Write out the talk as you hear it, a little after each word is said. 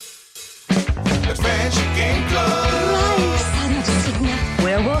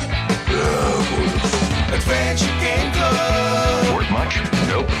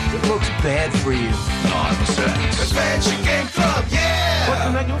bad for you. Nonsense. Adventure Game Club, yeah! What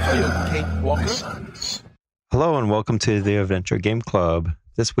can I do for you, Kate Walker? Hello and welcome to the Adventure Game Club.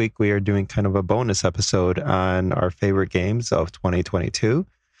 This week we are doing kind of a bonus episode on our favorite games of 2022.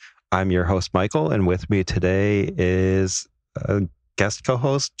 I'm your host, Michael, and with me today is a guest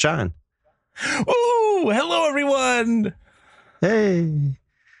co-host, John. Oh, hello, everyone. Hey.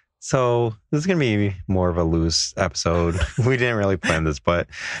 So this is going to be more of a loose episode. We didn't really plan this, but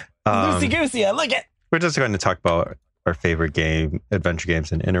Loosey-goosey, I like it. we're just going to talk about our favorite adventure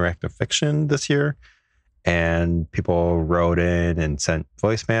games and interactive fiction this year. And people wrote in and sent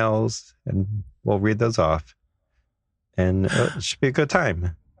voicemails, and we'll read those off. And it should be a good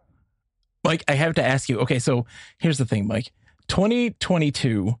time. Mike, I have to ask you. Okay, so here's the thing, Mike.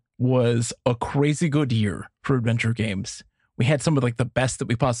 2022 was a crazy good year for adventure games. We had some of like the best that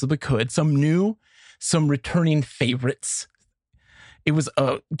we possibly could. Some new, some returning favorites. It was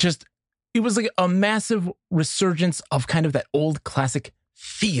like a massive resurgence of kind of that old classic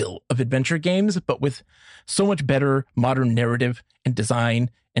feel of adventure games, but with so much better modern narrative and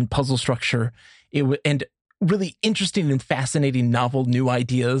design and puzzle structure. And really interesting and fascinating novel new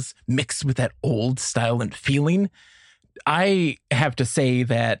ideas mixed with that old style and feeling. I have to say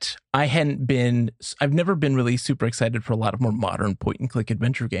that I've never been really super excited for a lot of more modern point and click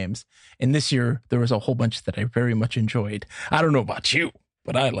adventure games. And this year there was a whole bunch that I very much enjoyed. I don't know about you,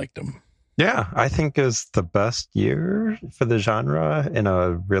 but I liked them. Yeah, I think it was the best year for the genre in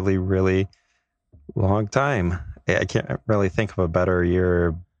a really, really long time. I can't really think of a better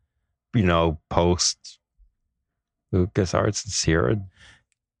year, post LucasArts and Sierra.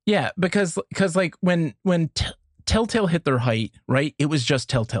 Yeah, because like when Telltale hit their height, right? It was just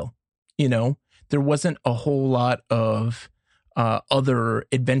Telltale. There wasn't a whole lot of other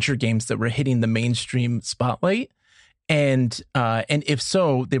adventure games that were hitting the mainstream spotlight. And if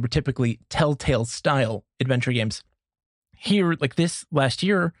so, they were typically Telltale style adventure games. Here, like this last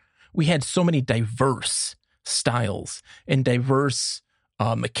year, we had so many diverse styles and diverse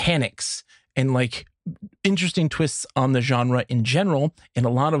mechanics and like interesting twists on the genre in general in a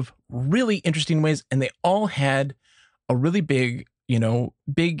lot of really interesting ways. And they all had a really big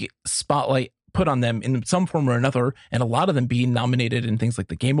spotlight put on them in some form or another. And a lot of them being nominated in things like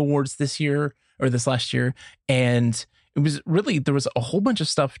the Game Awards this last year. And there was a whole bunch of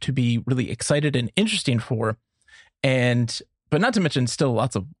stuff to be really excited and interesting for. But not to mention still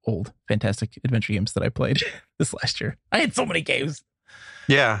lots of old, fantastic adventure games that I played this last year. I had so many games.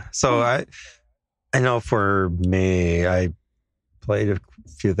 Yeah. So I know for me, I played a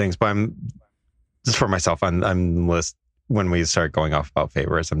few things, but I'm just for myself. I'm list when we start going off about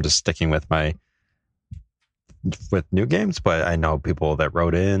favorites. I'm just sticking with new games, but I know people that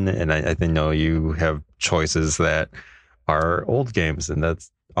wrote in, and I know you have choices that are old games, and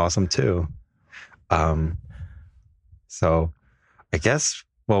that's awesome too. So I guess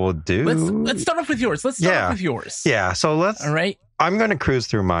what we'll do. Let's start off with yours. Yeah. So All right. I'm going to cruise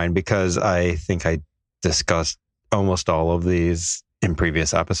through mine because I think I discussed almost all of these in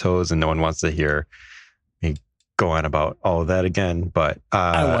previous episodes, and no one wants to hear me go on about all of that again. But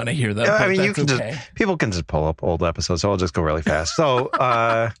I want to hear that. I mean, people can just pull up old episodes, so I'll just go really fast. So,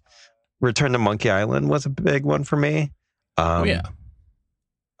 Return to Monkey Island was a big one for me. Yeah.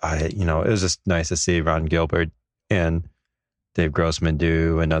 It was just nice to see Ron Gilbert and Dave Grossman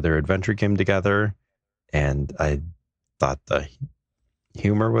do another adventure game together, and I thought the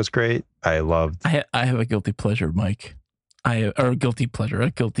humor was great. I have a guilty pleasure, Mike. A guilty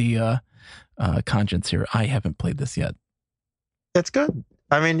conscience here. I haven't played this yet. It's good.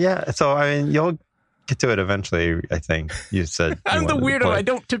 I mean, yeah. So you'll get to it eventually. I think you said I'm the weirdo. I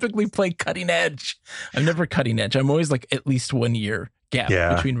don't typically play cutting edge. I'm never cutting edge. I'm always like at least 1 year gap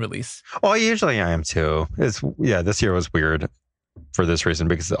between release. Oh, usually I am too. This year was weird for this reason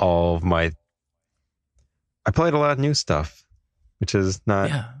because I played a lot of new stuff, which is not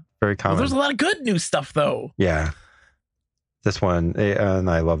very common. Well, there's a lot of good new stuff though. Yeah. This one, and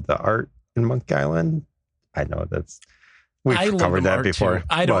I love the art in Monkey Island. I know we've covered that before. Too.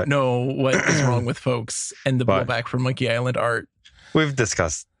 I don't know what is wrong with folks and the blowback for Monkey Island art. We've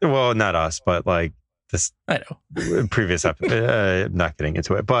discussed, well, not us, but like this. I know. Previous episode. Not getting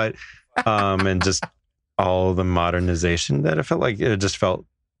into it, but and just all the modernization that it just felt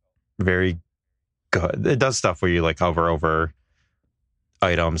very good. It does stuff where you like hover over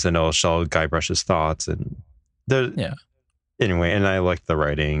items and it'll show Guybrush's thoughts and anyway, and I like the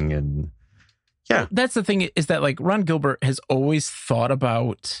writing and that's the thing is that like Ron Gilbert has always thought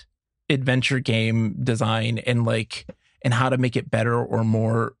about adventure game design and like and how to make it better or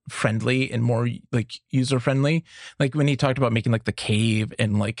more friendly and more like user friendly. Like when he talked about making like the cave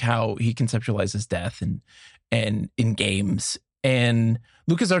and like how he conceptualizes death and in games. And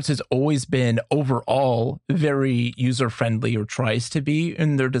LucasArts has always been overall very user friendly, or tries to be,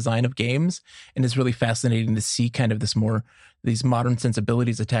 in their design of games. And it's really fascinating to see kind of these modern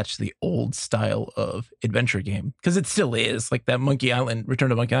sensibilities attached to the old style of adventure game, because it still is like that Return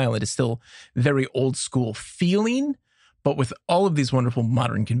to Monkey Island is still very old school feeling, but with all of these wonderful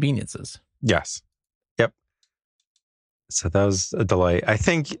modern conveniences. Yes. Yep. So that was a delight. I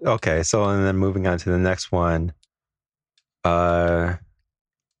think, okay, so and then moving on to the next one. I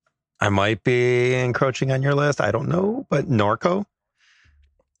might be encroaching on your list. I don't know, but Norco.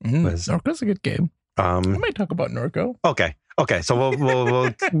 Norco's a good game. I might talk about Norco. Okay. So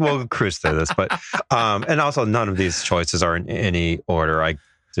we'll cruise through this, but and also none of these choices are in any order.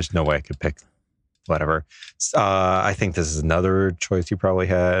 There's no way I could pick whatever. I think this is another choice you probably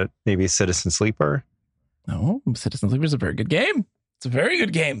had. Maybe Citizen Sleeper. No, Citizen Sleeper is a very good game. It's a very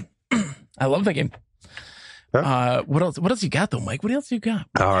good game. I love that game. Yeah. What else you got though, Mike? What else you got?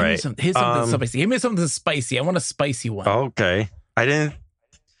 All right. Here's something spicy. Give me something spicy. I want a spicy one. Okay. I didn't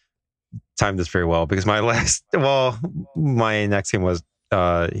time this very well because my next game was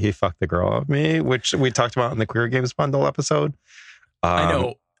He Fucked the Girl Of Me, which we talked about in the Queer Games Bundle episode. I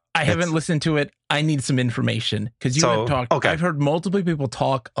know. I haven't listened to it. I need some information because you have talked. Okay. I've heard multiple people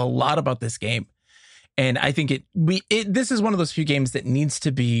talk a lot about this game, and I think this is one of those few games that needs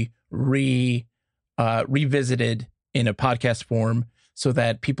to be revisited in a podcast form so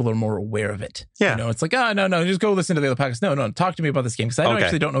that people are more aware of it. Yeah. It's like, no, just go listen to the other podcast. No, talk to me about this game because I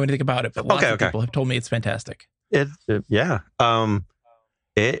actually don't know anything about it, but lots of people have told me it's fantastic. It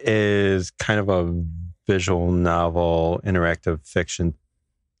is kind of a visual novel, interactive fiction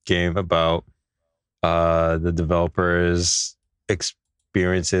game about the developer's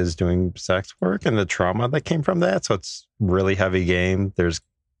experiences doing sex work and the trauma that came from that. So it's really heavy game. There's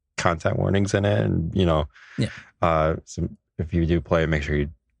content warnings in it, and so if you do play it, make sure you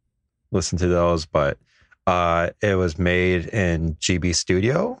listen to those. But it was made in GB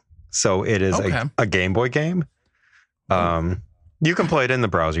Studio, so it is a Game Boy game. You can play it in the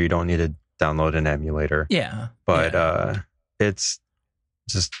browser. You don't need to download an emulator. Yeah, but it's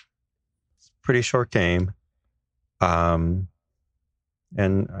just a pretty short game, and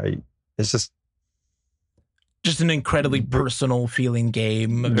it's just an incredibly personal feeling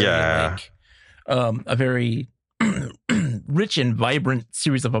game. A very rich and vibrant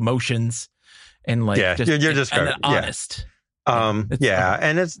series of emotions, and you're just honest.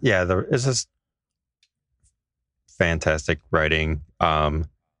 And it's just fantastic writing, and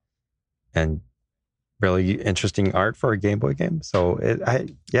really interesting art for a Game Boy game. So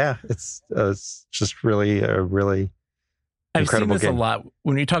it's just really a really I've incredible seen this game. A lot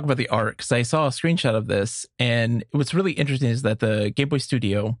when you talk about the art, because I saw a screenshot of this, and what's really interesting is that the Game Boy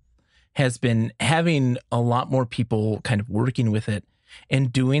Studio has been having a lot more people kind of working with it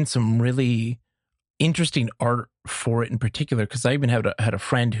and doing some really interesting art for it in particular. Because I even had a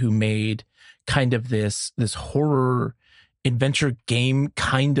friend who made kind of this horror adventure game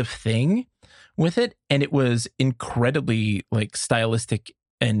kind of thing with it, and it was incredibly stylistic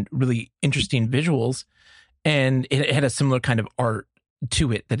and really interesting visuals. And it had a similar kind of art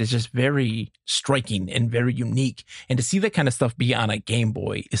to it that is just very striking and very unique. And to see that kind of stuff be on a Game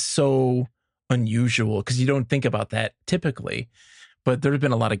Boy is so unusual because you don't think about that typically. But there have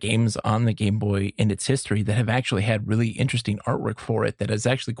been a lot of games on the Game Boy in its history that have actually had really interesting artwork for it that is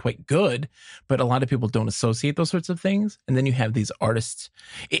actually quite good. But a lot of people don't associate those sorts of things. And then you have these artists.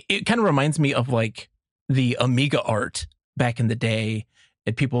 It kind of reminds me of the Amiga art back in the day.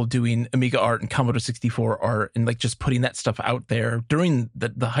 And people doing Amiga art and Commodore 64 art and just putting that stuff out there during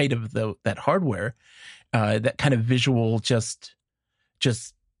the height of that hardware, that kind of visual, just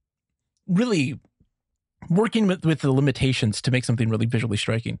really working with the limitations to make something really visually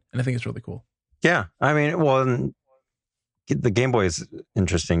striking. And I think it's really cool. Yeah. I mean, the Game Boy is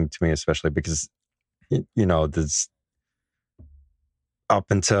interesting to me, especially because, this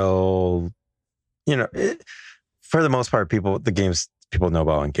up until, for the most part, the games people know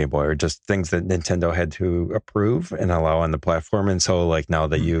about on Game Boy are just things that Nintendo had to approve and allow on the platform. And so now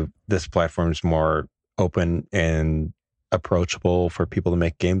that this platform is more open and approachable for people to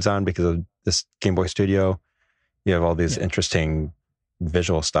make games on because of this Game Boy Studio, you have all these interesting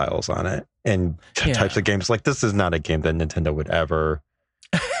visual styles on it and types of games. This is not a game that Nintendo would ever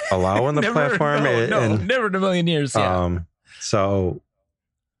allow on the platform. Never in a million years. Yeah. So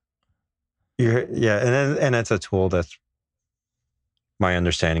and it's a tool that's, my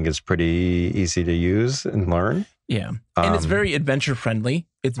understanding, is pretty easy to use and learn. Yeah. And it's very adventure friendly.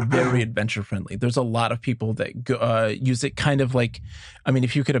 It's very adventure friendly. There's a lot of people that use it kind of like, I mean,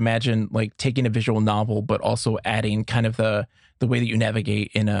 if you could imagine like taking a visual novel, but also adding kind of the way that you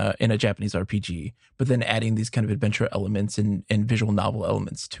navigate in a Japanese RPG, but then adding these kind of adventure elements and visual novel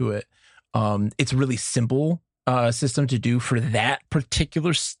elements to it. It's really simple system to do for that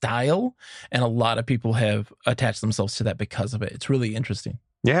particular style. And a lot of people have attached themselves to that because of it. It's really interesting.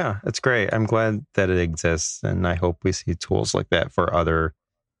 Yeah, it's great. I'm glad that it exists, and I hope we see tools like that for other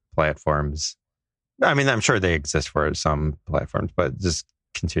platforms. I mean, I'm sure they exist for some platforms, but just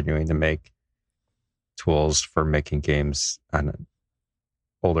continuing to make tools for making games on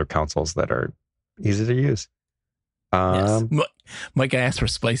older consoles that are easy to use. Yes. Mike, I asked for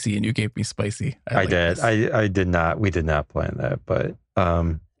spicy, and you gave me spicy. I did. I did not. We did not plan that, but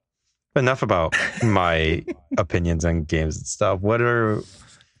enough about my opinions on games and stuff. What were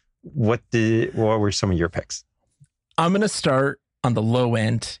some of your picks? I'm going to start on the low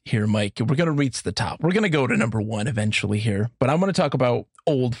end here, Mike. We're going to reach the top. We're going to go to number one eventually here, but I'm going to talk about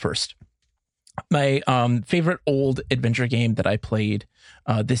old first. My favorite old adventure game that I played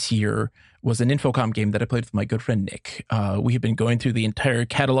this year was an Infocom game that I played with my good friend Nick. We have been going through the entire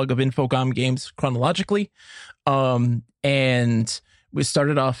catalog of Infocom games chronologically, and we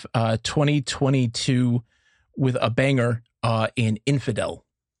started off 2022 with a banger in Infidel.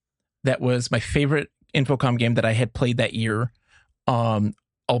 That was my favorite Infocom game that I had played that year,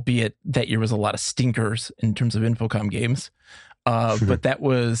 albeit that year was a lot of stinkers in terms of Infocom games. But that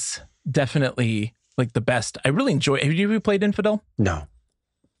was definitely like the best. I really enjoy it. Have you ever played Infidel? No.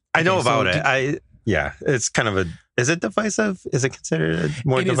 I know about it. It's kind of is it divisive? Is it considered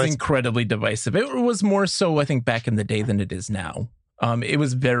more divisive? It is incredibly divisive. It was more so, I think, back in the day than it is now. It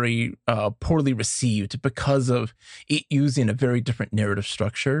was very poorly received because of it using a very different narrative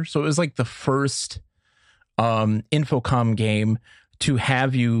structure. So it was like the first Infocom game to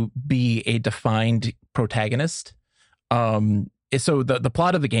have you be a defined protagonist. So the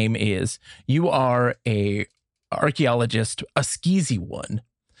plot of the game is you are a archaeologist, a skeezy one,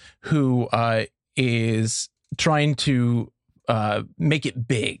 who is trying to make it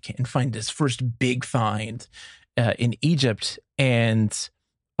big and find his first big find in Egypt. And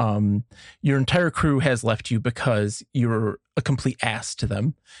your entire crew has left you because you're a complete ass to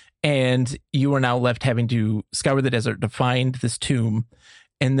them. And you are now left having to scour the desert to find this tomb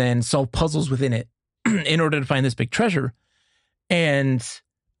and then solve puzzles within it in order to find this big treasure. And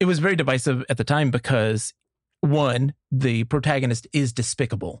it was very divisive at the time because, one, the protagonist is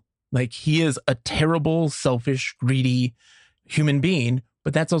despicable. Like, he is a terrible, selfish, greedy human being,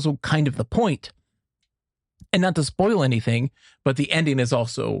 but that's also kind of the point. And not to spoil anything, but the ending is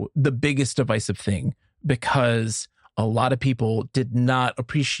also the biggest divisive thing because a lot of people did not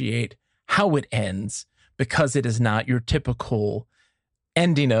appreciate how it ends because it is not your typical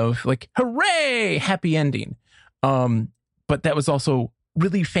ending of like, hooray, happy ending. But that was also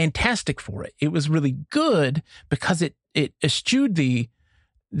really fantastic for it. It was really good because it eschewed the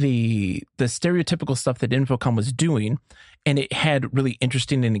stereotypical stuff that Infocom was doing, and it had really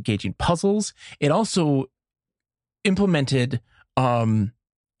interesting and engaging puzzles. It also implemented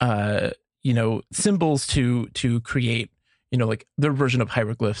symbols to create like their version of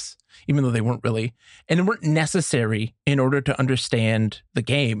hieroglyphs, even though they weren't really, and they weren't necessary in order to understand the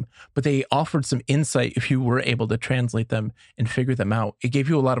game, but they offered some insight if you were able to translate them and figure them out. It gave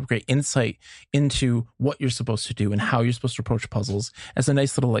you a lot of great insight into what you're supposed to do and how you're supposed to approach puzzles as a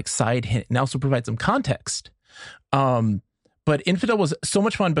nice little like side hint, and also provide some context. But Infidel was so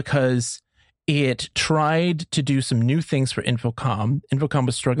much fun because it tried to do some new things for Infocom. Infocom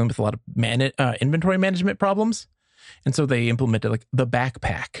was struggling with a lot of inventory management problems. And so they implemented like the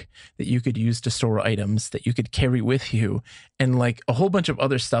backpack that you could use to store items that you could carry with you, and like a whole bunch of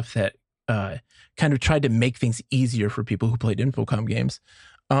other stuff that kind of tried to make things easier for people who played Infocom games.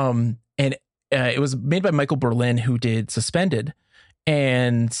 It was made by Michael Berlin, who did Suspended,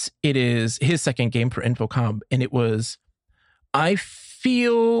 and it is his second game for Infocom. And it was, I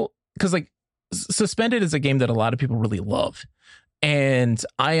feel, because like Suspended is a game that a lot of people really love. And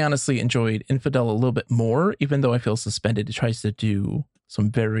I honestly enjoyed Infidel a little bit more, even though I feel Suspended tries to do some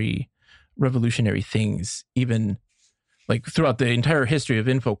very revolutionary things. Even like throughout the entire history of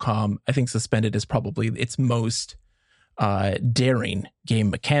Infocom, I think Suspended is probably its most daring game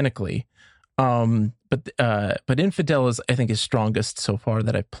mechanically. But Infidel is, I think, his strongest so far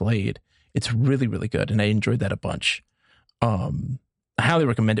that I've played. It's really, really good, and I enjoyed that a bunch. I highly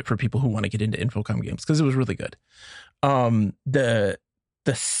recommend it for people who want to get into Infocom games because it was really good.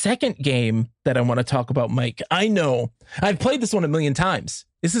 The second game that I want to talk about, Mike, I know I've played this one a million times.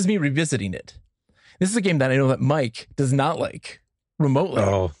 This is me revisiting it. This is a game that I know that Mike does not like remotely.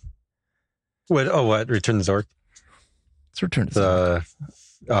 Oh. What? Return to Zork? It's Return to Zork.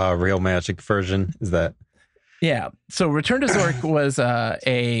 The Real Magic version, is that? Yeah. So Return to Zork was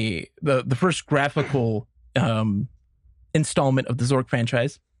the first graphical installment of the Zork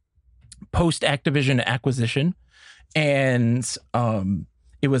franchise, post Activision acquisition, and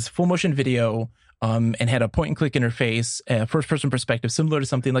it was full motion video and had a point and click interface, first person perspective, similar to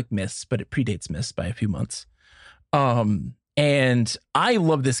something like Myst, but it predates Myst by a few months. And I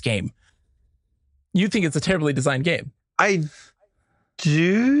love this game. You think it's a terribly designed game? I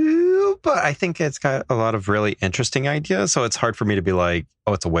do, but I think it's got a lot of really interesting ideas. So it's hard for me to be like,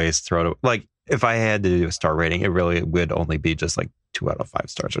 oh, it's a waste. Throw it. Like, if I had to do a star rating, it really would only be just like 2 out of 5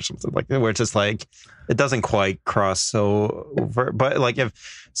 stars or something like that, where it's just like, it doesn't quite cross so over. But like,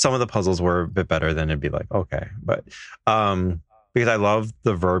 if some of the puzzles were a bit better, then it'd be like, okay. But because I love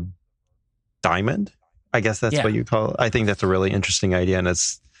the verb diamond, I guess that's what you call it. I think that's a really interesting idea, and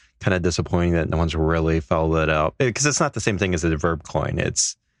it's kind of disappointing that no one's really followed it out, because it's not the same thing as a verb coin.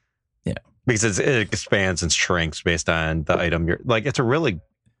 It's because it expands and shrinks based on the item you're like. It's a really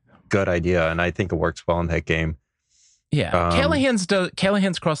good idea, and I think it works well in that game. Yeah,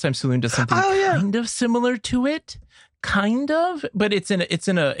 Callahan's Cross Time Saloon does something kind of similar to it, but it's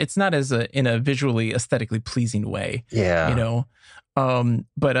not as in a visually aesthetically pleasing way. Yeah, you know.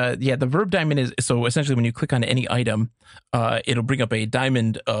 The verb diamond is, so essentially when you click on any item, it'll bring up a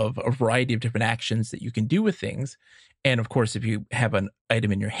diamond of a variety of different actions that you can do with things. And of course, if you have an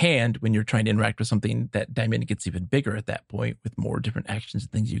item in your hand, when you're trying to interact with something, that diamond gets even bigger at that point with more different actions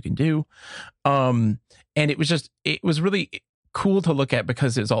and things you can do. And it was really cool to look at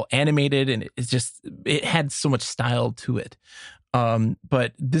because it was all animated, and it had so much style to it.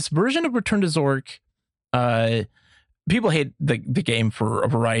 But this version of Return to Zork, people hate the game for a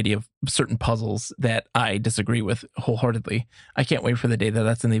variety of certain puzzles that I disagree with wholeheartedly. I can't wait for the day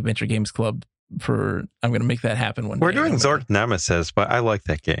that's in the Adventure Games Club. I'm going to make that happen one day. We're doing Zork Nemesis, but I like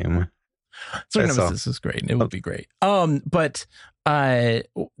that game. Zork Nemesis is great. It will be great. But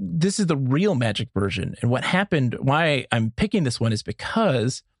this is the Real Magic version. And what happened, why I'm picking this one is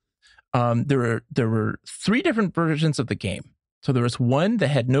because there were 3 different versions of the game. So there was one that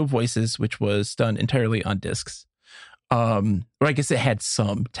had no voices, which was done entirely on discs. Or I guess it had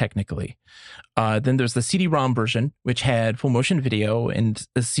some technically. Then there's the CD-ROM version, which had full motion video and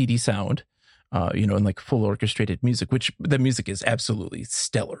a CD sound, and like full orchestrated music, which the music is absolutely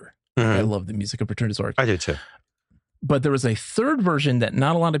stellar. Mm-hmm. I love the music of Return to Zork. I do too. But there was a third version that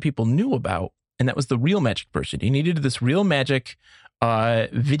not a lot of people knew about, and that was the Real Magic version. You needed this Real Magic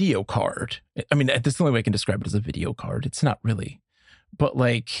video card. I mean, that's the only way I can describe it as a video card. It's not really, but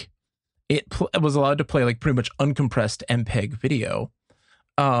like, it was allowed to play like pretty much uncompressed MPEG video.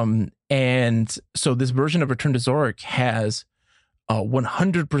 And so this version of Return to Zork has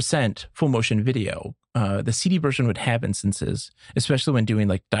 100% full motion video. The CD version would have instances, especially when doing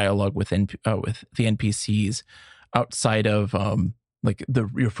like dialogue with the NPCs outside of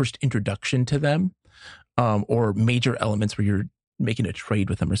your first introduction to them, or major elements where you're making a trade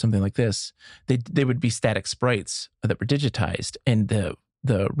with them or something like this. They would be static sprites that were digitized, and the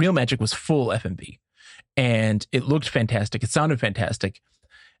Real Magic was full FMV, and it looked fantastic. It sounded fantastic.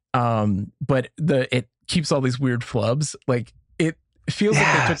 But it keeps all these weird flubs. Like, it feels like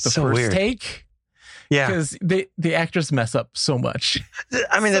they took the first weird take. Yeah. Because the actors mess up so much.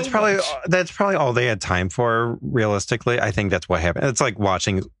 I mean, that's probably all they had time for, realistically. I think that's what happened. It's like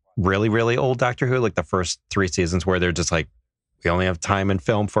watching really, really old Doctor Who, like the first 3 seasons where they're just like, we only have time in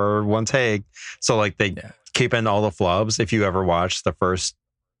film for one take. So like they keep in all the flubs. If you ever watch the first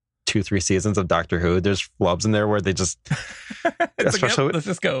 2-3 seasons of Doctor Who, there's flubs in there where they just especially let's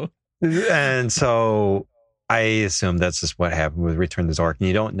just go. And so I assume that's just what happened with Return to Zork, and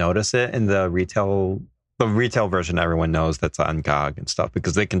you don't notice it in the retail version. Everyone knows that's on GOG and stuff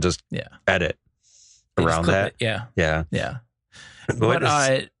because they can just edit around that. Yeah.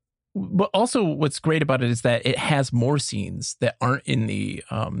 But also what's great about it is that it has more scenes that aren't in the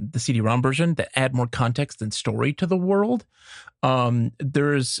CD-ROM version that add more context and story to the world.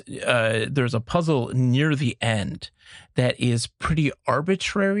 There's a puzzle near the end that is pretty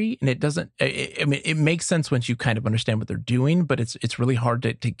arbitrary, and it doesn't, I mean, it makes sense once you kind of understand what they're doing, but it's really hard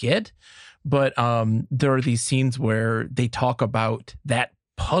to get. But there are these scenes where they talk about that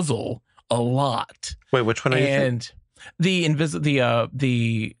puzzle a lot. Wait, which one are you thinking? The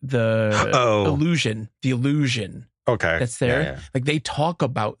illusion. Okay. That's there. Yeah. Like, they talk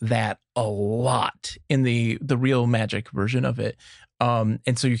about that a lot in the Real Magic version of it.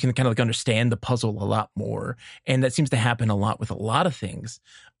 And so you can kind of like understand the puzzle a lot more. And that seems to happen a lot with a lot of things.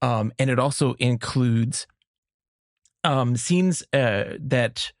 And it also includes scenes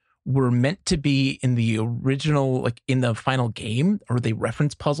that were meant to be in the original, like in the final game, or they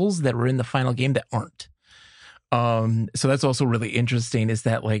reference puzzles that were in the final game that aren't. So that's also really interesting, is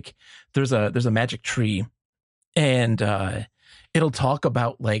that like there's a magic tree, and it'll talk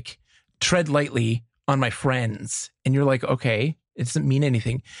about like tread lightly on my friends. And you're like, okay, it doesn't mean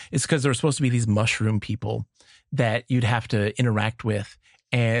anything. It's because there are supposed to be these mushroom people that you'd have to interact with.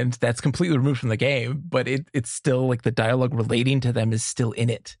 And that's completely removed from the game, but it's still like the dialogue relating to them is still in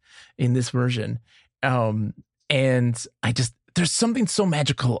it in this version. And there's something so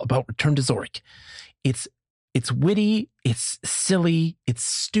magical about Return to Zork. It's witty, it's silly, it's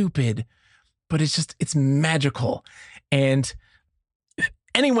stupid, but it's magical. And if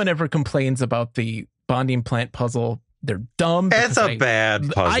anyone ever complains about the bonding plant puzzle, they're dumb. It's a bad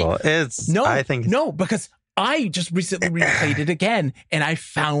puzzle. Because I just recently replayed it again, and I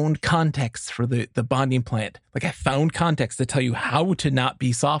found context for the bonding plant. Like, I found context to tell you how to not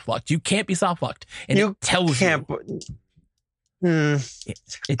be soft locked. You can't be soft locked, and it tells you.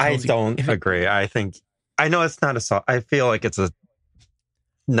 I don't agree. I know it's not a soft. I feel like it's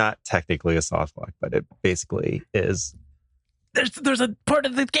not technically a soft lock, but it basically is. There's a part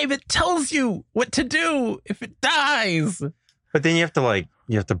of the game that tells you what to do if it dies. But then you have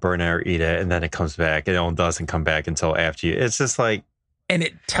to burn it or eat it, and then it comes back, and it doesn't come back until after you. It's just like, and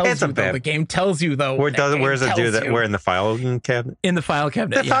it tells you though. The game tells you though. Where does it do that? We're in the filing cabinet. In the file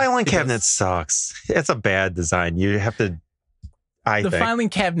cabinet. The filing cabinet sucks. It's a bad design. You have to. The filing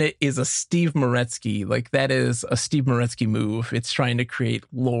cabinet is a Steve Moretsky. Like, that is a Steve Moretsky move. It's trying to create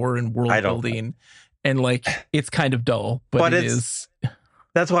lore and world building, and like it's kind of dull, but it is.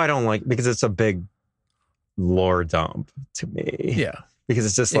 That's why I don't like, because it's a big lore dump to me. Yeah, because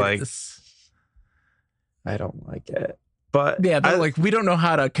it's just I don't like it. But yeah, they're like, we don't know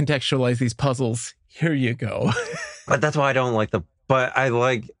how to contextualize these puzzles. Here you go. But that's why I don't like but I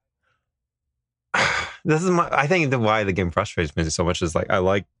like. I think why the game frustrates me so much is like, I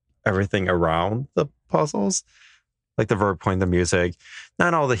like everything around the puzzles, like the verb point, the music,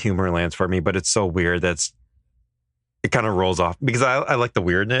 not all the humor lands for me, but it's so weird it kind of rolls off, because I like the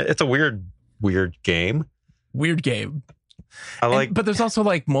weirdness. It's a weird game. Weird game. But there's also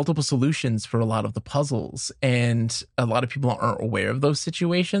like multiple solutions for a lot of the puzzles, and a lot of people aren't aware of those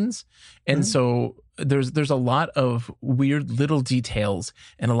situations. And so there's a lot of weird little details,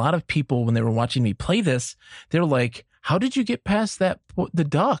 and a lot of people, when they were watching me play this, they're like, how did you get past the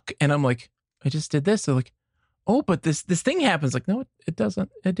duck? And I'm like, I just did this. They're like, oh, but this thing happens. Like, no, it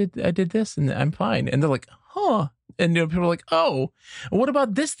doesn't. I did this and I'm fine. And they're like, huh. And people are like, oh, what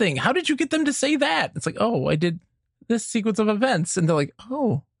about this thing? How did you get them to say that? It's like, oh, I did this sequence of events. And they're like,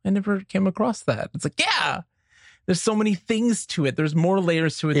 oh, I never came across that. It's like, yeah, there's so many things to it. There's more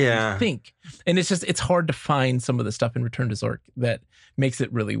layers to it than you think. And it's hard to find some of the stuff in Return to Zork that makes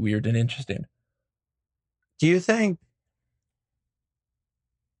it really weird and interesting. Do you think?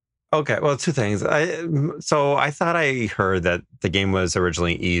 Okay, well, two things. So I thought I heard that the game was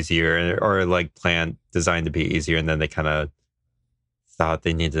originally easier, or like designed to be easier, and then they kind of thought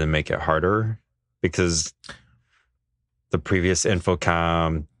they needed to make it harder because the previous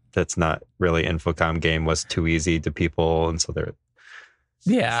Infocom, that's not really Infocom game, was too easy to people, and so they're.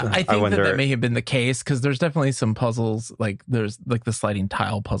 Yeah, I think that may have been the case, because there's definitely some puzzles, like there's like the sliding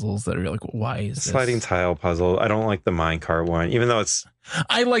tile puzzles that are like, why is this? Sliding tile puzzle. I don't like the minecart one, even though it's.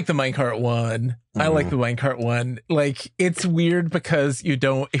 I like the minecart one. I like the minecart one. Like, it's weird because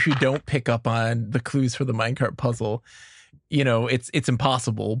if you don't pick up on the clues for the minecart puzzle, it's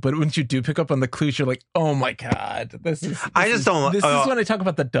impossible. But once you do pick up on the clues, you're like, oh my God, this is when I talk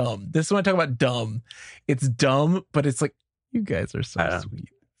about the dumb. This is when I talk about dumb. It's dumb, but it's like, you guys are so sweet.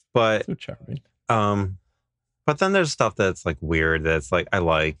 But so charming. But then there's stuff that's like weird that's like I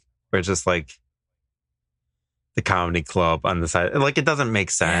like, where it's just like the comedy club on the side. Like, it doesn't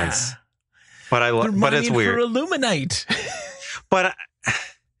make sense. Yeah. But it's weird. For Illuminite. But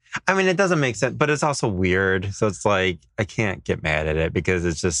I mean, it doesn't make sense, but it's also weird. So it's like, I can't get mad at it because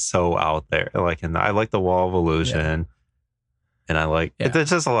it's just so out there. Like, and I like the Wall of Illusion, and I like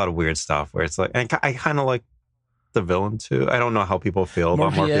there's just a lot of weird stuff where it's like, and I kind of like the villain too. I don't know how people feel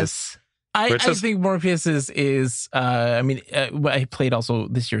about Morpheus. I think Morpheus is I played also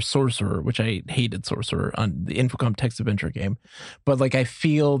this year's Sorcerer, which I hated Sorcerer on the Infocom text adventure game. But like, I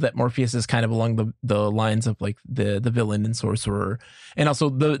feel that Morpheus is kind of along the lines of like the villain in Sorcerer, and also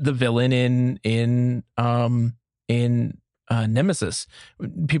the villain in Nemesis.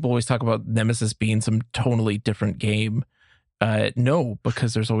 People always talk about Nemesis being some totally different game. No,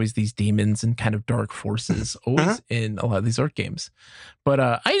 because there's always these demons and kind of dark forces always in a lot of these Ark games. But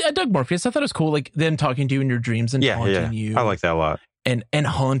I dug Morpheus. I thought it was cool, like them talking to you in your dreams and haunting you. I like that a lot. And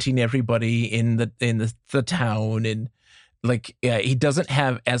haunting everybody in the town, and like he doesn't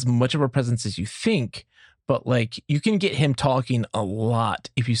have as much of a presence as you think, but like you can get him talking a lot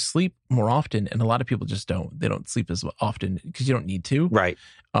if you sleep more often, and a lot of people just don't. They don't sleep as often because you don't need to, right?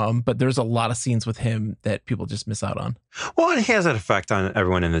 But there's a lot of scenes with him that people just miss out on. Well, and he has an effect on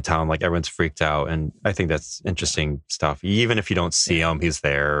everyone in the town. Like everyone's freaked out, and I think that's interesting stuff. Even if you don't see him, he's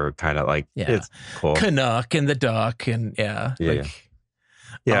there, kind of like it's cool. Canuck and the duck, and but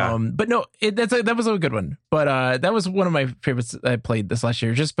no, that was a good one. But that was one of my favorites I played this last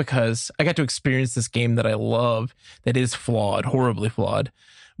year, just because I got to experience this game that I love, that is flawed, horribly flawed,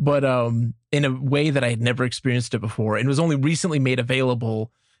 but in a way that I had never experienced it before, and it was only recently made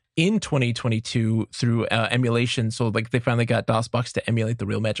available in 2022 through emulation. So like they finally got DOSBox to emulate the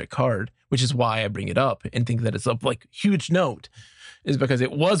Real Magic card, which is why I bring it up and think that it's of like huge note, is because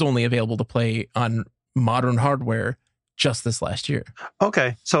it was only available to play on modern hardware just this last year.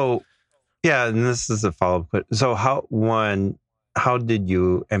 Okay. So yeah, and this is a follow-up. So how did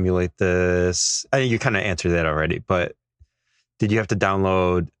you emulate this? I think you kind of answered that already, but did you have to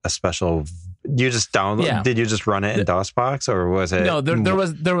download a special? You just download? Yeah. Did you just run it in DOSBox, or was it? No, there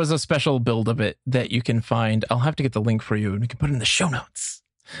was a special build of it that you can find. I'll have to get the link for you, and we can put it in the show notes.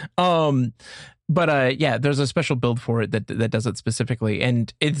 But there's a special build for it that does it specifically,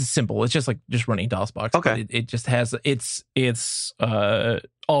 and it's simple. It's just running DOSBox. Okay. It just has it's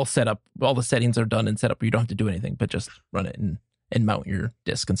all set up. All the settings are done and set up. You don't have to do anything, but just run it and mount your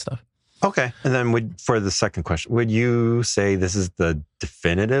disk and stuff. Okay. And then for the second question, would you say this is the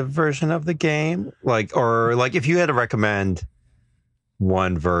definitive version of the game? Or if you had to recommend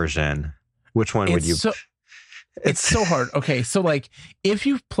one version, which one would you? It's so hard. Okay. So if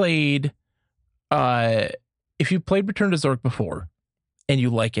you've played Return to Zork before and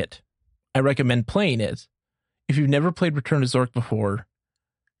you like it, I recommend playing it. If you've never played Return to Zork before,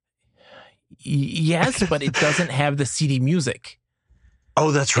 yes, but it doesn't have the CD music.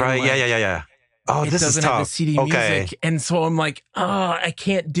 Oh, that's right. Yeah. Oh, this is tough. It doesn't have the CD music. And so I'm like, I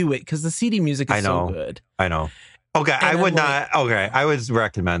can't do it because the CD music is so good. I know. Okay, and I would not. Okay, I would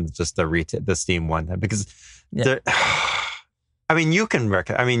recommend just the Steam one then, because I mean, you can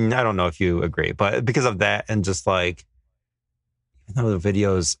recommend. I mean, I don't know if you agree, but because of that, and just even though the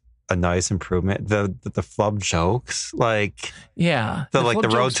video's a nice improvement, the flub jokes, the road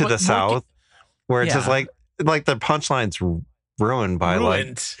to the south, where it's just like the punchline's ruined by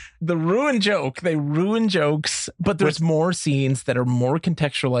the ruined joke. They ruin jokes, but there's more scenes that are more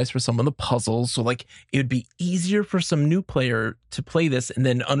contextualized for some of the puzzles. So it would be easier for some new player to play this and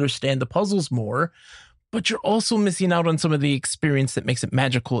then understand the puzzles more. But you're also missing out on some of the experience that makes it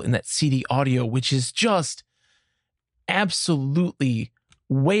magical in that CD audio, which is just absolutely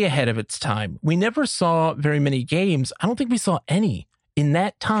way ahead of its time. We never saw very many games. I don't think we saw any in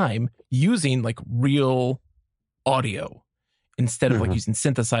that time using real audio instead of using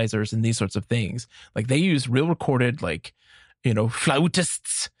synthesizers and these sorts of things. They use real recorded,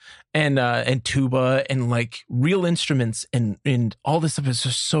 flautists and tuba and real instruments and all this stuff is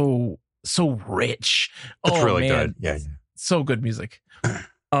just so rich. It's really good. Yeah. So good music.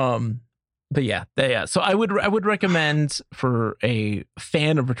 But yeah. So I would recommend for a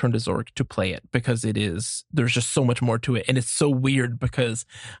fan of Return to Zork to play it, because there's just so much more to it. And it's so weird because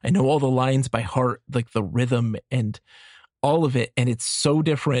I know all the lines by heart, the rhythm and all of it. And it's so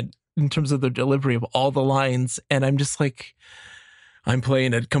different in terms of the delivery of all the lines. And I'm just I'm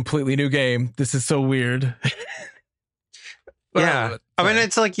playing a completely new game. This is so weird. Yeah. I mean,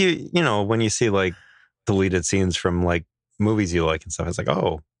 it's when you see deleted scenes from movies you like and stuff, it's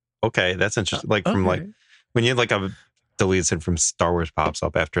oh, okay, that's interesting. When you a deleted scene from Star Wars pops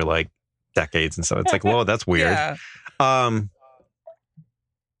up after decades and stuff, it's whoa, that's weird.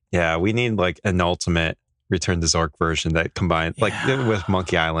 Yeah. We need an ultimate Return to Zork version that combines with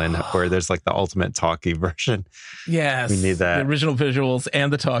Monkey Island, where there's the ultimate talkie version. Yes. We need that. The original visuals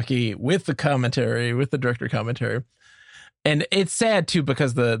and the talkie with the commentary, with the director commentary. And it's sad too,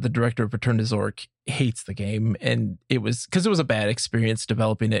 because the director of Return to Zork hates the game, and it was a bad experience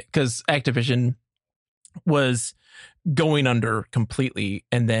developing it, because Activision was going under completely,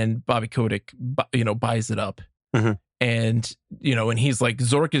 and then Bobby Kotick, buys it up, and and he's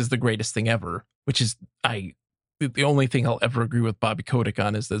Zork is the greatest thing ever, which is the only thing I'll ever agree with Bobby Kotick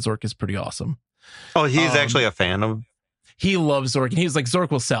on, is that Zork is pretty awesome. Oh, he's actually a fan of. He loves Zork, and he's Zork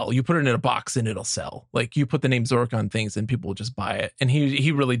will sell. You put it in a box and it'll sell. You put the name Zork on things and people will just buy it. And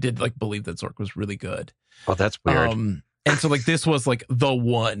he really did believe that Zork was really good. Oh, that's weird. And so like this was like the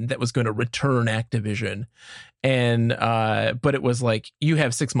one that was going to return Activision. And but it was like, you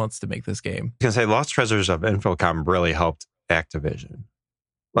have 6 months to make this game. I can say Lost Treasures of Infocom really helped Activision.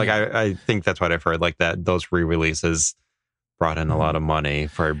 Like I think that's what I've heard. Like that those re-releases brought in a lot of money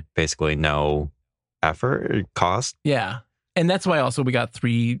for basically no effort cost. Yeah. And that's why also we got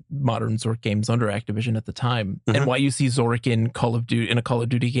 3 modern Zork games under Activision at the time. And why you see Zork in a Call of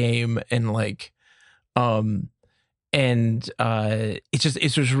Duty game and like it's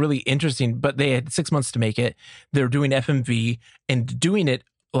just really interesting. But they had 6 months to make it. They're doing FMV and doing it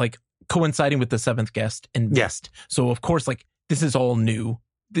like coinciding with the 7th guest and Mist. So of course, like this is all new.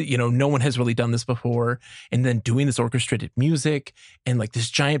 You know, no one has really done this before. And then doing this orchestrated music and like this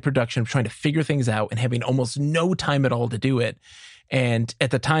giant production of trying to figure things out and having almost no time at all to do it. And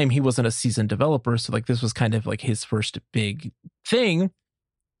at the time, he wasn't a seasoned developer. So like this was kind of like his first big thing.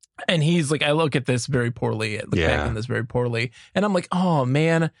 And he's like, I look at this very poorly. I look back on this very poorly. And I'm like, oh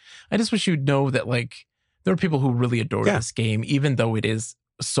man, I just wish you'd know that like there are people who really adore this game, even though it is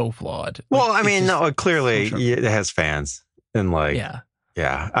so flawed. Well, like, I mean, no, clearly it has fans. And like,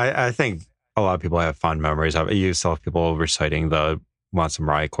 I think a lot of people have fond memories of it. You still have people reciting the Want Some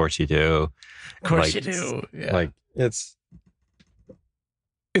Rye, of course you do. Of course you do. Yeah. Like it's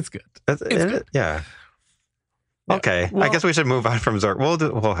good. It's good. Yeah. Okay. Well, I guess we should move on from Zork.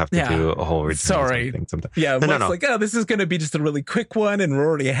 We'll have to do a whole thing sometime. Yeah. No. Like, oh, this is going to be just a really quick one. And we're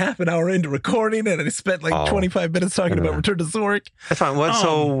already a half an hour into recording. And I spent like 25 minutes talking about Return to Zork. That's fine.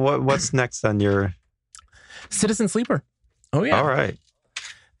 What's next on your Citizen Sleeper? Oh, yeah. All right.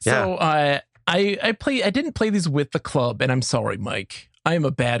 So I didn't play these with the club, and I'm sorry, Mike. I am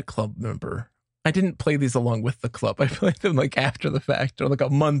a bad club member. I didn't play these along with the club. I played them like after the fact or like a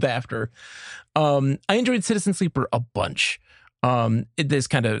month after. I enjoyed Citizen Sleeper a bunch. This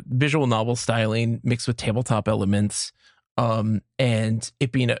kind of visual novel styling mixed with tabletop elements, and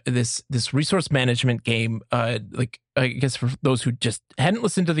it being this resource management game. Like I guess for those who just hadn't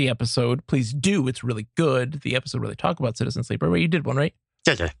listened to the episode, please do. It's really good. The episode really talk about Citizen Sleeper. Right, you did one, right?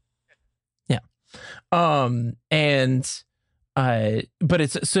 Yeah. But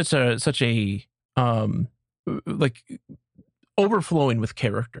it's such a like overflowing with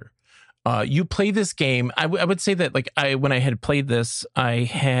character. You play this game. I would say that like when I had played this, I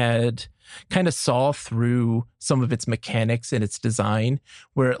had kind of saw through some of its mechanics and its design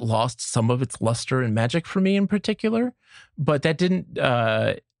where it lost some of its luster and magic for me in particular, but that didn't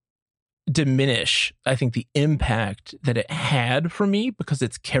diminish, I think, the impact that it had for me because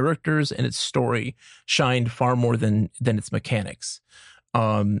its characters and its story shined far more than its mechanics.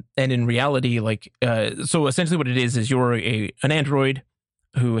 And in reality, like, so essentially what it is you're an android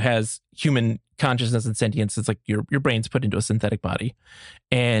who has human consciousness and sentience. It's like your brain's put into a synthetic body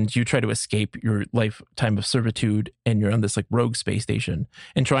and you try to escape your lifetime of servitude, and you're on this like rogue space station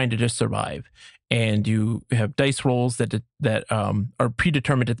and trying to just survive. And you have dice rolls that are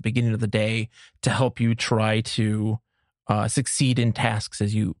predetermined at the beginning of the day to help you try to succeed in tasks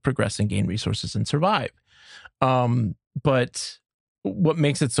as you progress and gain resources and survive. But what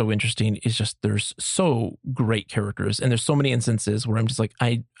makes it so interesting is just there's so great characters, and there's so many instances where I'm just like,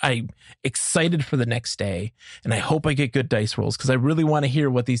 I'm excited for the next day, and I hope I get good dice rolls because I really want to hear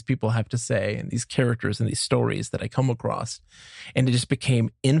what these people have to say and these characters and these stories that I come across. And it just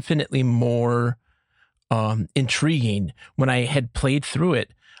became infinitely more intriguing when I had played through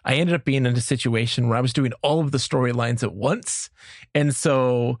it. I ended up being in a situation where I was doing all of the storylines at once. And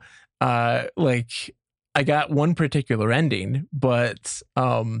so like I got one particular ending, but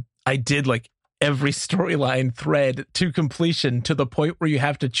I did like every storyline thread to completion to the point where you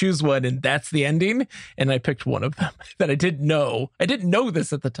have to choose one and that's the ending. And I picked one of them that I didn't know. I didn't know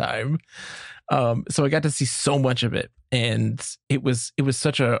this at the time. So I got to see so much of it. And it was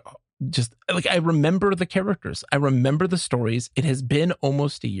such a, just like, I remember the characters. I remember the stories. It has been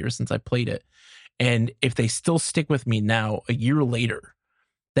almost a year since I played it. And if they still stick with me now, a year later,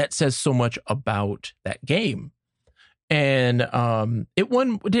 that says so much about that game. And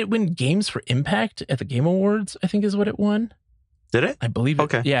did it win Games for Impact at the Game Awards, I think is what it won. Did it? I believe it.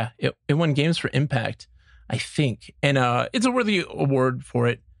 Okay. Yeah, it won Games for Impact, I think. And it's a worthy award for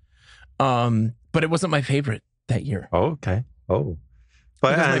it. But it wasn't my favorite that year. Oh, okay. Oh.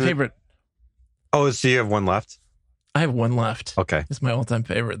 But it was my favorite. Oh, so you have one left? I have one left. Okay. It's my all-time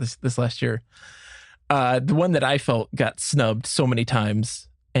favorite this last year. The one that I felt got snubbed so many times,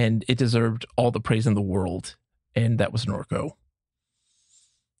 and it deserved all the praise in the world, and that was Norco.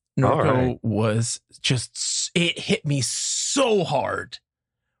 Norco was just, it hit me so hard.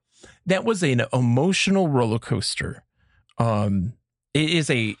 That was an emotional roller coaster. it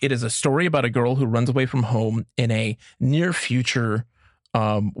is a story about a girl who runs away from home in a near future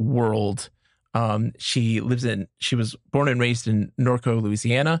world. She was born and raised in Norco,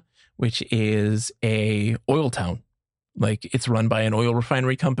 Louisiana, which is a oil town. Like, it's run by an oil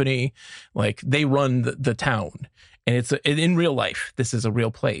refinery company. Like, they run the town, and it's in real life. This is a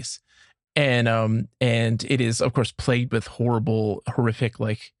real place. And it is, of course, plagued with horrific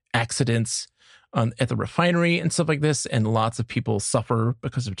like accidents at the refinery and stuff like this. And lots of people suffer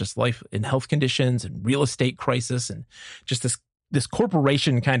because of just life and health conditions and real estate crisis and just this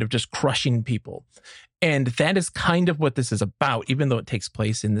corporation kind of just crushing people. And that is kind of what this is about, even though it takes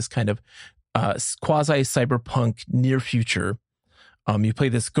place in this kind of quasi cyberpunk near future. You play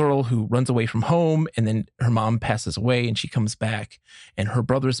this girl who runs away from home, and then her mom passes away and she comes back and her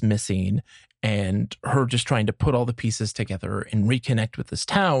brother's missing, and her just trying to put all the pieces together and reconnect with this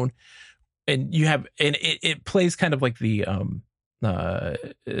town. And it plays kind of like the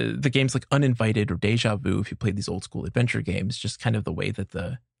games like Uninvited or Deja Vu, if you play these old school adventure games, just kind of the way that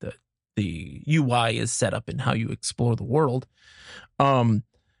the UI is set up and how you explore the world.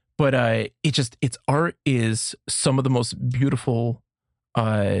 But its art is some of the most beautiful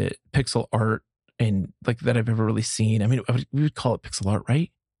pixel art and like that I've ever really seen. I mean, we would call it pixel art,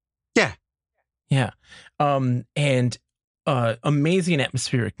 right? Yeah. And amazing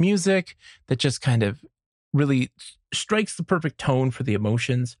atmospheric music that just kind of really strikes the perfect tone for the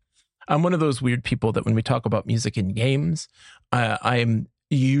emotions. I'm one of those weird people that when we talk about music in games, I'm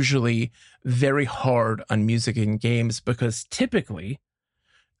usually very hard on music in games because typically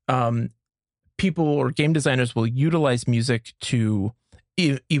people or game designers will utilize music to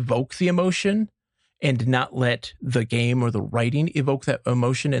evoke the emotion and not let the game or the writing evoke that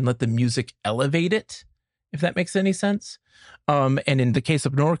emotion and let the music elevate it, if that makes any sense. And in the case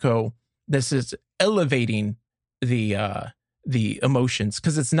of Norco, this is elevating the emotions,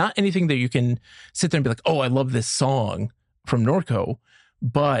 because it's not anything that you can sit there and be like, oh, I love this song from Norco.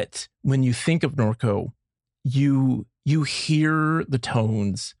 But when you think of Norco, you hear the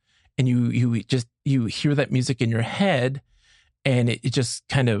tones and you hear that music in your head, and it just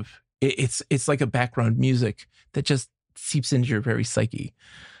kind of it's like a background music that just seeps into your very psyche.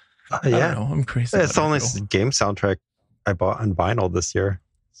 I don't know, I'm crazy. It's the only game soundtrack I bought on vinyl this year,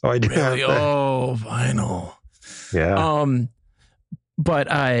 so I do really? have that. Oh, vinyl. Yeah.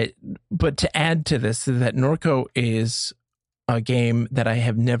 But to add to this, that Norco is a game that I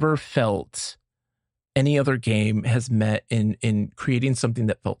have never felt any other game has met in creating something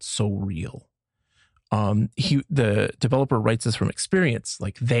that felt so real. The developer writes this from experience.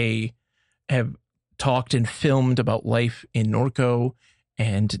 Like, they have talked and filmed about life in Norco,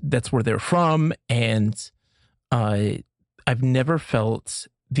 and that's where they're from. And I've never felt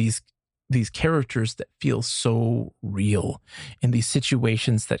these characters that feel so real, and these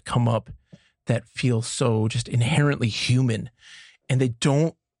situations that come up that feel so just inherently human, and they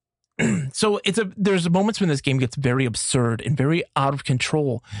don't. So there's moments when this game gets very absurd and very out of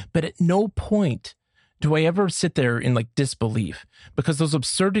control, but at no point do I ever sit there in like disbelief, because those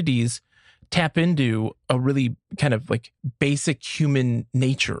absurdities tap into a really kind of like basic human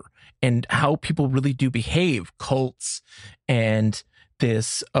nature and how people really do behave, cults, and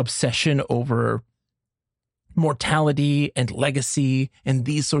this obsession over mortality and legacy and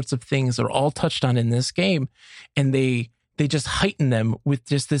these sorts of things are all touched on in this game. And they just heighten them with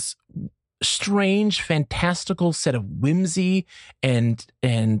just this strange, fantastical set of whimsy and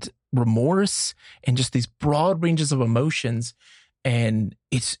remorse and just these broad ranges of emotions. And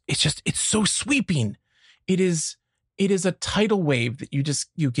it's so sweeping. It is a tidal wave that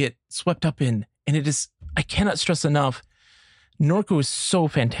you get swept up in. And it is, I cannot stress enough, Norco is so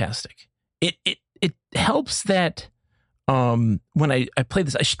fantastic. It helps that when I played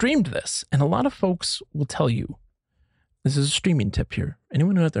this, I streamed this, and a lot of folks will tell you, this is a streaming tip here.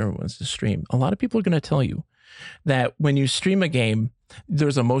 Anyone out there who wants to stream, a lot of people are going to tell you that when you stream a game,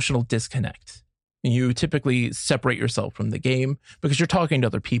 there's emotional disconnect. You typically separate yourself from the game because you're talking to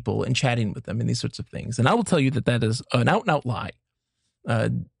other people and chatting with them and these sorts of things. And I will tell you that is an out and out lie.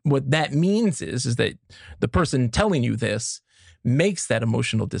 What that means is that the person telling you this makes that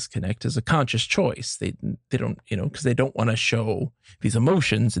emotional disconnect as a conscious choice. They don't, because they don't want to show these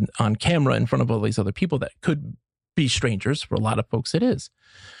emotions on camera in front of all these other people that could be strangers. For a lot of folks, it is.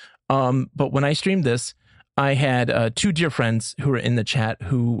 But when I streamed this, I had two dear friends who were in the chat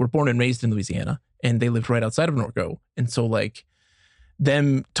who were born and raised in Louisiana, and they lived right outside of Norco. And so, like,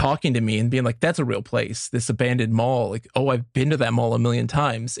 them talking to me and being like, that's a real place, this abandoned mall. Like, oh, I've been to that mall a million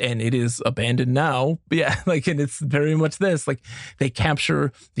times and it is abandoned now. Yeah. Like, and it's very much this, like they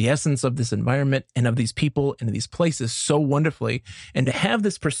capture the essence of this environment and of these people and these places so wonderfully. And to have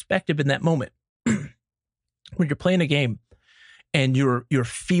this perspective in that moment when you're playing a game and you're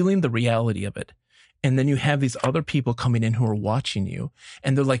feeling the reality of it. And then you have these other people coming in who are watching you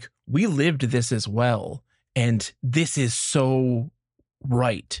and they're like, we lived this as well. And this is so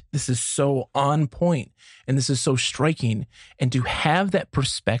right. This is so on point, and this is so striking. And to have that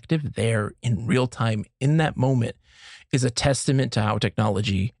perspective there in real time in that moment is a testament to how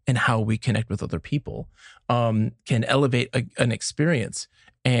technology and how we connect with other people can elevate an experience.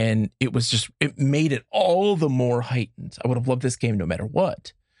 And it made it all the more heightened. I would have loved this game no matter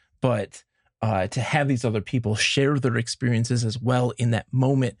what, but to have these other people share their experiences as well in that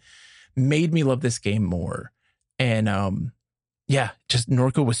moment made me love this game more. And yeah, just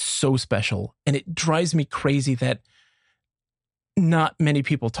Norco was so special. And it drives me crazy that not many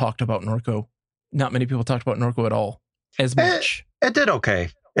people talked about Norco. Not many people talked about Norco at all as much. It did okay.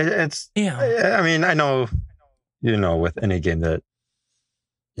 It's yeah. I mean, I know, with any game that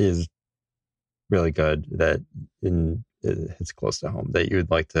is really good, that it's close to home, that you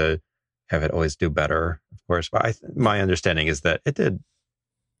would like to have it always do better, of course. But my understanding is that it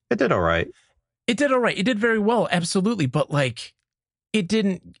did all right. It did all right. It did very well, absolutely. But like, it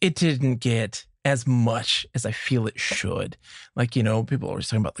didn't get as much as I feel it should. Like, people are always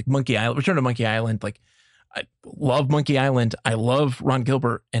talking about like Monkey Island, Return to Monkey Island. Like, I love Monkey Island. I love Ron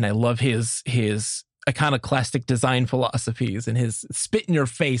Gilbert, and I love his iconoclastic design philosophies and his spit in your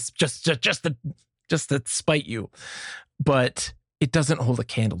face just to spite you. But it doesn't hold a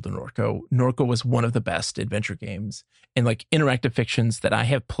candle to Norco. Norco was one of the best adventure games and like interactive fictions that I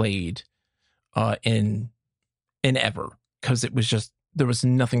have played in ever, because it was just, there was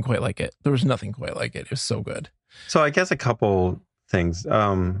nothing quite like it. It was so good. So I guess a couple things.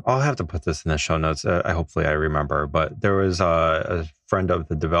 I'll have to put this in the show notes. Hopefully I remember, but there was a friend of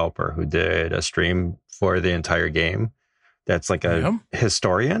the developer who did a stream for the entire game. That's like a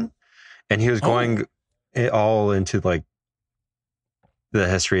historian, and he was going all into like the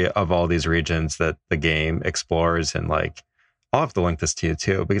history of all these regions that the game explores, and like, I'll have to link this to you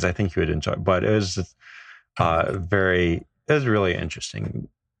too, because I think you would enjoy it. But it was just it was really interesting.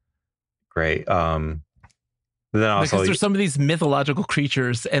 Great. But then also, because there's some of these mythological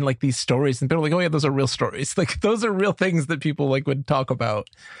creatures and like these stories, and they're like, oh yeah, those are real stories. Like, those are real things that people like would talk about,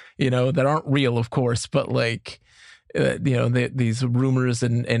 that aren't real, of course, but like, these rumors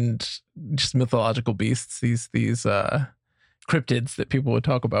and just mythological beasts, these cryptids that people would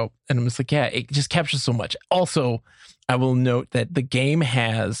talk about. And I'm just like, yeah, it just captures so much. Also, I will note that the game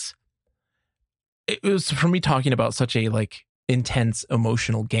it was for me talking about such a like intense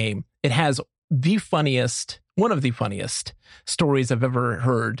emotional game. It has one of the funniest stories I've ever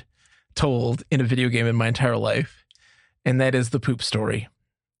heard told in a video game in my entire life. And that is the poop story.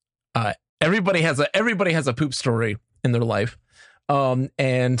 Everybody has a poop story in their life.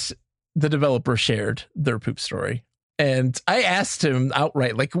 And the developer shared their poop story. And I asked him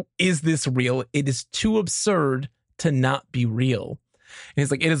outright, like, is this real? It is too absurd to not be real. And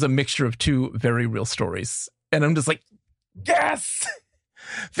he's like, it is a mixture of two very real stories. And I'm just like, yes,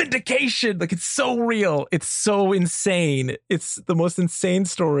 vindication. Like, it's so real. It's so insane. It's the most insane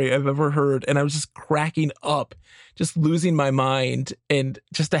story I've ever heard. And I was just cracking up, just losing my mind. And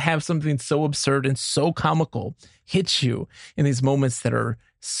just to have something so absurd and so comical hit you in these moments that are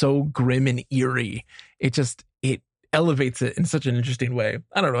so grim and eerie, it elevates it in such an interesting way.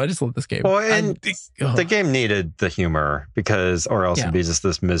 I don't know. I just love this game. Well, and the game needed the humor, or else it'd be just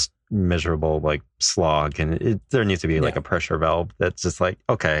this miserable like slog. And there needs to be like a pressure valve that's just like,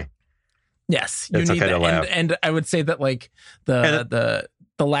 okay. Yes, you need that. And I would say that like the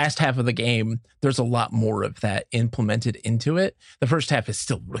last half of the game, there's a lot more of that implemented into it. The first half is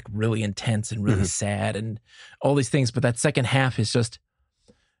still like really intense and really sad and all these things. But that second half is just,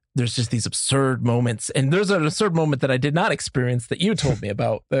 there's just these absurd moments. And there's an absurd moment that I did not experience that you told me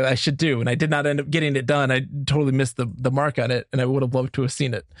about that I should do. And I did not end up getting it done. I totally missed the mark on it, and I would have loved to have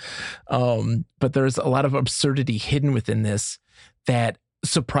seen it. But there's a lot of absurdity hidden within this that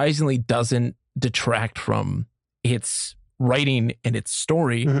surprisingly doesn't detract from its writing and its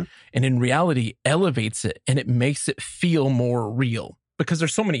story. And in reality elevates it, and it makes it feel more real, because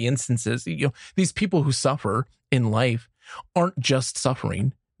there's so many instances, these people who suffer in life aren't just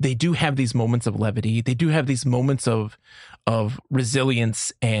suffering. They do have these moments of levity. They do have these moments of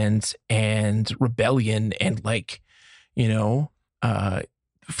resilience and rebellion and like,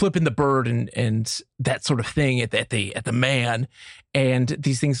 flipping the bird and that sort of thing at the man, and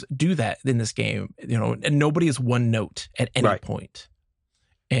these things do that in this game, and nobody is one note at any point.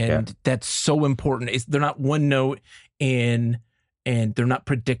 And that's so important. They're not one note and they're not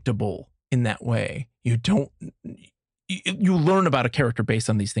predictable in that way. You learn about a character based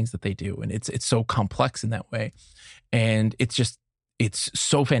on these things that they do, and it's so complex in that way, and it's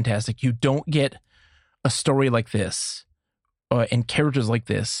so fantastic. You don't get a story like this and characters like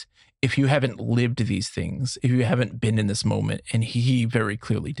this if you haven't lived these things, if you haven't been in this moment, and he very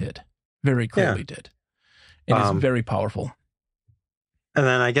clearly did, and it's very powerful. And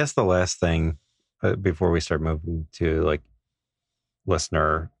then I guess the last thing before we start moving to like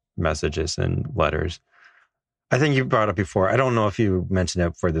listener messages and letters. I think you brought up before, I don't know if you mentioned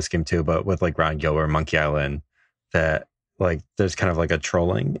it for this game too, but with like Ron Gilbert, Monkey Island, that like there's kind of like a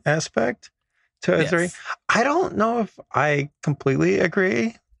trolling aspect to it. Yes. I don't know if I completely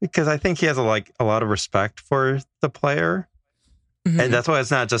agree, because I think he has a lot of respect for the player. Mm-hmm. And that's why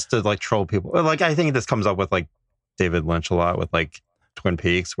it's not just to like troll people. Like, I think this comes up with like David Lynch a lot with like Twin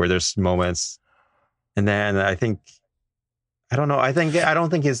Peaks, where there's moments, and then I don't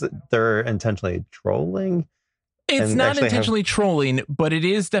think they're intentionally trolling. It's not intentionally trolling, but it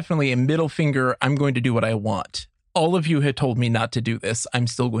is definitely a middle finger. I'm going to do what I want. All of you had told me not to do this. I'm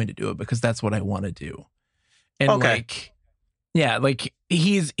still going to do it because that's what I want to do. And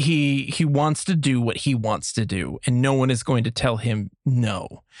he wants to do what he wants to do, and no one is going to tell him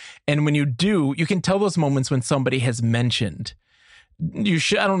no. And when you do, you can tell those moments when somebody has mentioned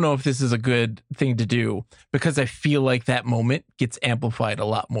I don't know if this is a good thing to do, because I feel like that moment gets amplified a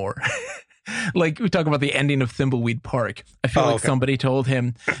lot more. Like we talk about the ending of Thimbleweed Park. I feel like somebody told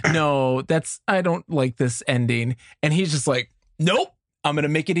him, no, I don't like this ending. And he's just like, nope, I'm going to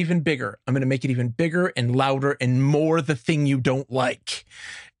make it even bigger. I'm going to make it even bigger and louder and more the thing you don't like.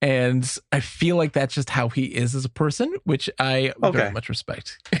 And I feel like that's just how he is as a person, which I very much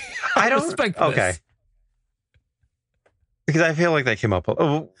respect. I don't respect this. Okay. Because I feel like that came up.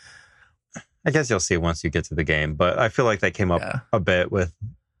 I guess you'll see once you get to the game, but I feel like that came up a bit with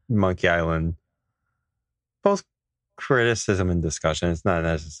Monkey Island. Both criticism and discussion. It's not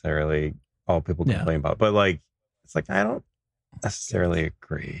necessarily all people complain about, but like, it's like, I don't necessarily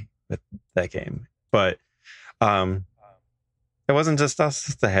agree with that game. But it wasn't just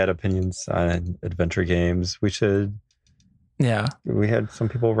us that had opinions on adventure games. We had some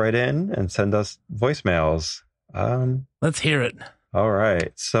people write in and send us voicemails. Let's hear it. All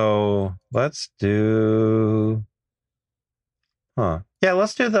right. So let's do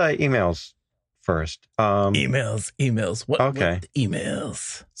let's do the emails first. Emails. What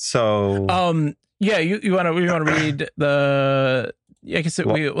emails? So you want to read the I guess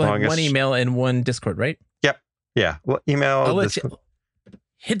we'll have one email and one Discord, right? Yep. Yeah. Well, email. I'll let you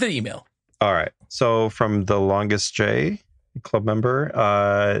hit the email. All right. So from the Longest J club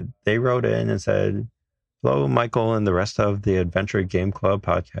member, they wrote in and said, hello, Michael and the rest of the Adventure Game Club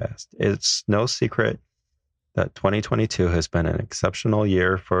podcast. It's no secret that 2022 has been an exceptional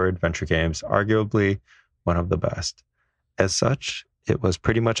year for adventure games, arguably one of the best. As such, it was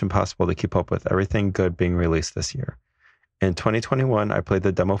pretty much impossible to keep up with everything good being released this year. In 2021, I played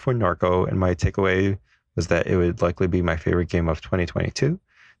the demo for Narco, and my takeaway was that it would likely be my favorite game of 2022.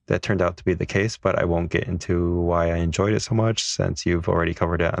 That turned out to be the case, but I won't get into why I enjoyed it so much since you've already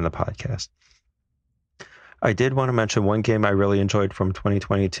covered it on the podcast. I did want to mention one game I really enjoyed from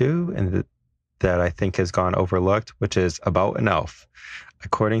 2022 and that I think has gone overlooked, which is About an Elf.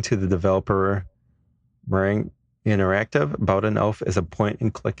 According to the developer Meringue Interactive, About an Elf is a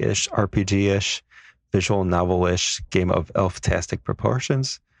point-and-click-ish, RPG-ish, visual novel-ish game of elf-tastic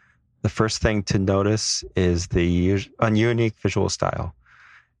proportions. The first thing to notice is the unique visual style.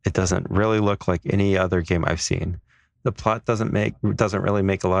 It doesn't really look like any other game I've seen. The plot doesn't really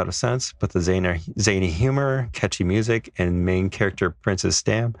make a lot of sense, but the zany humor, catchy music, and main character Princess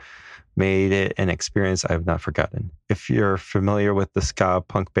Stam made it an experience I have not forgotten. If you're familiar with the ska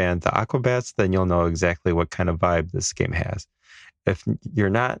punk band The Aquabats, then you'll know exactly what kind of vibe this game has. If you're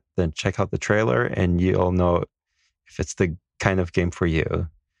not, then check out the trailer and you'll know if it's the kind of game for you.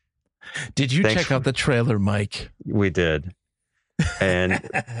 Did you check out the trailer, Mike? We did. And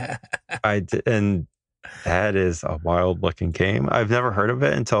I did, and that is a wild looking game. I've never heard of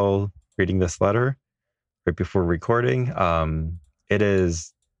it until reading this letter right before recording. It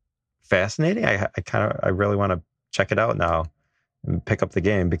is fascinating. I really want to check it out now and pick up the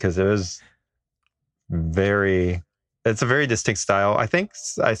game because it's a very distinct style. I think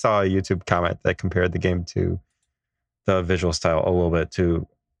I saw a YouTube comment that compared the game to the visual style a little bit to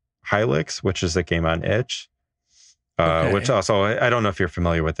Hylix, which is a game on itch. which also, I don't know if you're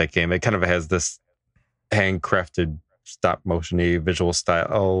familiar with that game. It kind of has this handcrafted stop motion-y visual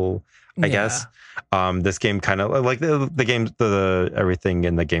style, I guess. This game kind of like the game, the everything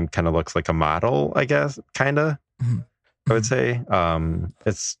in the game kind of looks like a model, I guess, kind of. Mm-hmm. I would say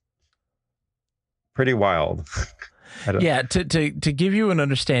it's pretty wild. To give you an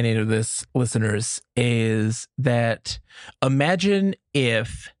understanding of this, listeners, is that imagine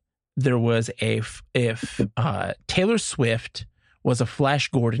if there was if Taylor Swift was a Flash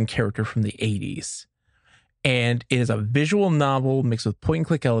Gordon character from the 80s, and it is a visual novel mixed with point and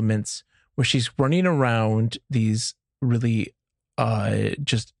click elements where she's running around these really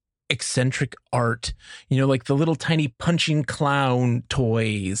just eccentric art, like the little tiny punching clown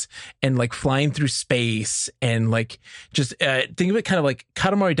toys, and like flying through space, and like just think of it kind of like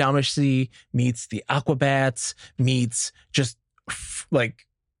Katamari Damacy meets the Aquabats meets just like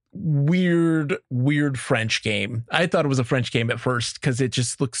weird French game. I thought it was a French game at first because it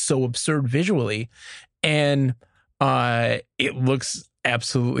just looks so absurd visually, and it looks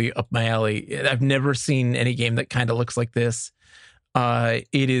absolutely up my alley. I've never seen any game that kind of looks like this.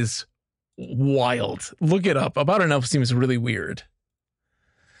 It is wild. Look it up. About an Elf seems really weird.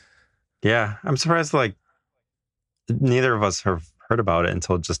 Yeah, I'm surprised like neither of us have heard about it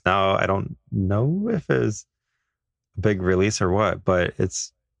until just now. I don't know if it's a big release or what, but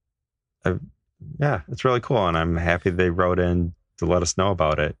it's really cool, and I'm happy they wrote in to let us know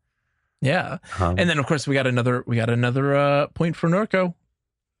about it. Yeah, and then of course we got another point for Norco.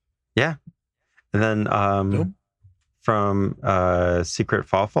 Yeah, and then from Secret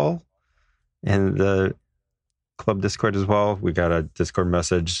Fawful in the club Discord as well, we got a Discord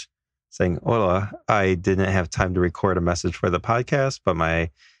message saying, "Hola, I didn't have time to record a message for the podcast, but my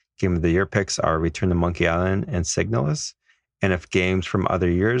Game of the Year picks are Return to Monkey Island and Signalis. And if games from other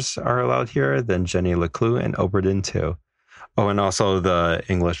years are allowed here, then Jenny LeClue and Oberdin too. Oh, and also the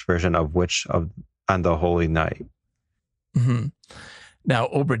English version of Witch on the Holy Night." Mm-hmm. Now,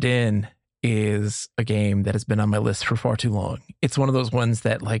 Oberdin is a game that has been on my list for far too long. It's one of those ones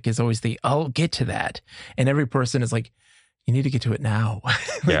that like is always I'll get to that. And every person is like, you need to get to it now.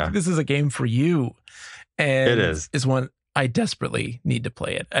 This is a game for you. And it is one I desperately need to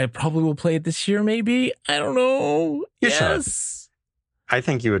play it. I probably will play it this year, maybe. I don't know. You should. I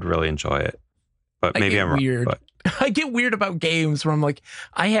think you would really enjoy it. But maybe I'm wrong. But I get weird about games where I'm like,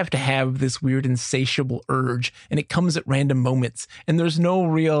 I have to have this weird insatiable urge, and it comes at random moments, and there's no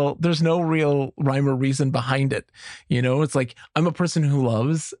real rhyme or reason behind it. It's like, I'm a person who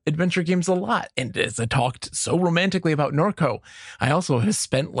loves adventure games a lot, and as I talked so romantically about Norco, I also have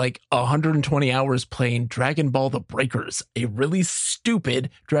spent like 120 hours playing Dragon Ball: The Breakers, a really stupid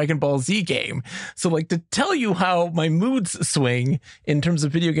Dragon Ball Z game. So like, to tell you how my moods swing in terms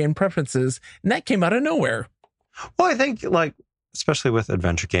of video game preferences, and that came out of nowhere. Well, I think, like, especially with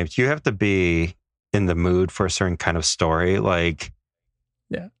adventure games, you have to be in the mood for a certain kind of story. Like,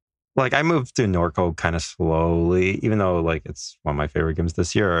 like I moved through Norco kind of slowly, even though, like, it's one of my favorite games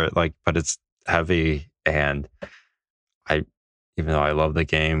this year. Like, but it's heavy, and even though I love the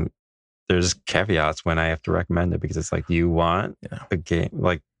game, there's caveats when I have to recommend it, because it's like, you want a game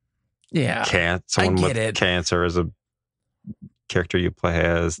like, someone with cancer as a character you play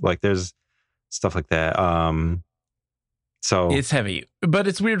as. Like, there's stuff like that. So it's heavy, but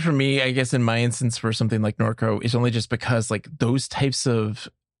it's weird for me, I guess, in my instance, for something like Norco, is only just because like those types of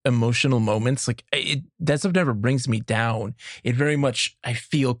emotional moments, like that stuff never brings me down. It very much, I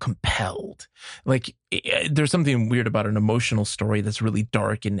feel compelled. Like there's something weird about an emotional story that's really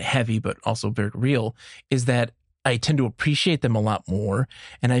dark and heavy, but also very real, is that I tend to appreciate them a lot more.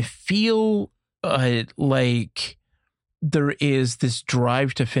 And I feel like there is this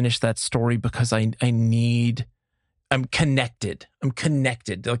drive to finish that story because I'm connected.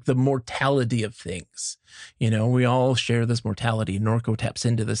 Like the mortality of things. We all share this mortality. Norco taps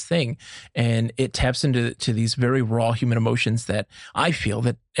into this thing, and it taps into these very raw human emotions that I feel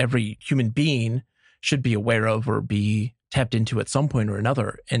that every human being should be aware of or be tapped into at some point or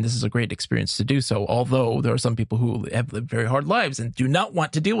another. And this is a great experience to do so. Although there are some people who have lived very hard lives and do not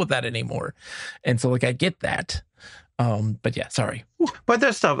want to deal with that anymore. And so like, I get that. But yeah, sorry. But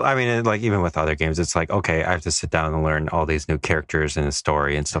there's stuff, I mean, like even with other games, it's like, okay, I have to sit down and learn all these new characters and a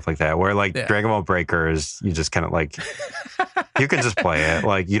story and stuff like that. Where like Dragon Ball Breakers, you just kind of like, you can just play it.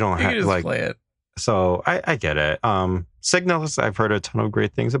 Like you don't have like play it. So I get it. Signals, I've heard a ton of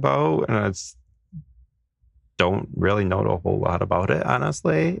great things about, and I don't really know a whole lot about it,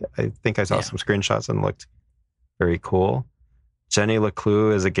 honestly. I think I saw some screenshots and it looked very cool. Jenny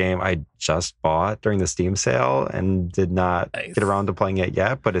LeClue is a game I just bought during the Steam sale and did not Nice. get around to playing it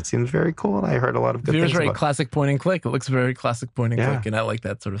yet, but it seems very cool, and I heard a lot of good Feels things very about it. classic point and click. It looks very classic point and Yeah. click, and I like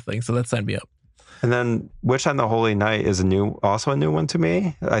that sort of thing. So that signed me up. And then Witch on the Holy Night is also a new one to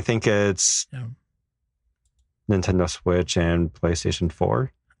me. I think it's Yeah. Nintendo Switch and PlayStation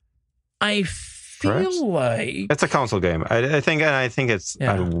 4. I feel Correct? like It's a console game. I think it's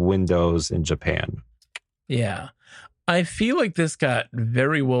Yeah. on Windows in Japan. Yeah. I feel like this got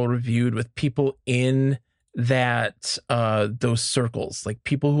very well reviewed with people in that those circles, like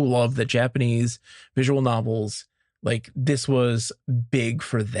people who love the Japanese visual novels. Like this was big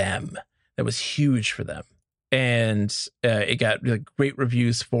for them. That was huge for them. And it got like great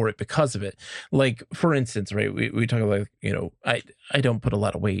reviews for it because of it. Like, for instance, right, we talk about, you know, I don't put a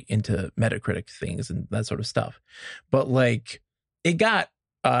lot of weight into Metacritic things and that sort of stuff. But like it got,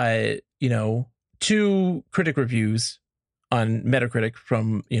 you know, 2 critic reviews on Metacritic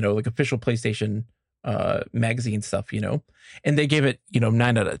from, you know, like official PlayStation magazine stuff, you know, and they gave it, you know,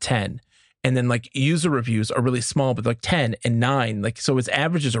 9 out of 10. And then like user reviews are really small, but like 10 and 9. Like, so its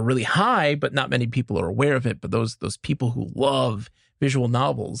averages are really high, but not many people are aware of it. But those people who love visual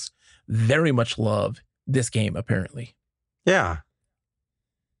novels very much love this game, apparently. Yeah.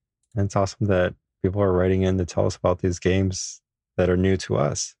 And it's awesome that people are writing in to tell us about these games that are new to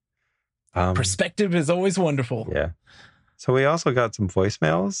us. Perspective is always wonderful. Yeah. So we also got some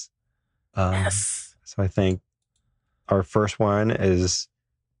voicemails. Yes. So I think our first one is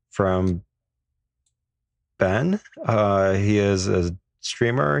from Ben. He is a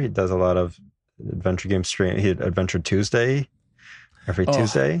streamer. He does a lot of adventure game stream. He had Adventure Tuesday every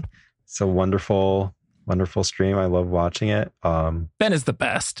Tuesday. It's a wonderful stream. I love watching it. Ben is the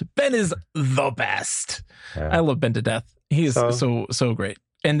best. Ben is the best. Yeah. I love Ben to death. He is so great.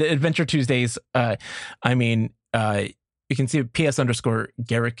 And the Adventure Tuesdays, I mean, you can see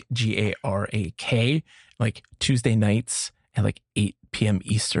PS_Garak, Garak, like Tuesday nights at like 8 p.m.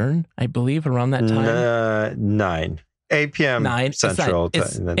 Eastern, I believe, around that time. 9. 8 p.m. 9 Central.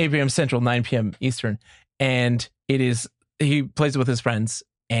 It's 8 p.m. Central, 9 p.m. Eastern. And he plays with his friends,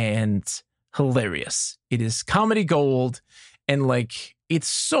 and hilarious. It is comedy gold, and like, it's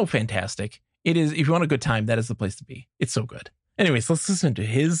so fantastic. It is, if you want a good time, that is the place to be. It's so good. Anyways, let's listen to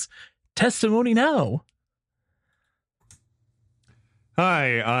his testimony now.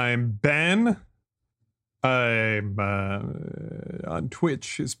 Hi, I'm Ben. I'm on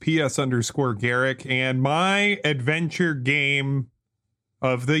Twitch is PS_Garak, and my adventure game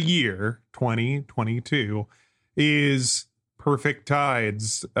of the year 2022 is Perfect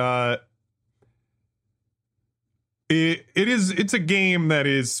Tides. It's a game that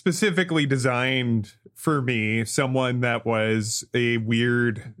is specifically designed for me, someone that was a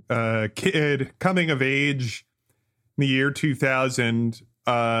weird kid coming of age in the year 2000,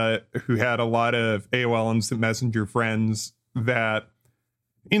 who had a lot of AOL Instant Messenger friends that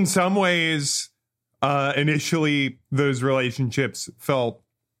in some ways, initially those relationships felt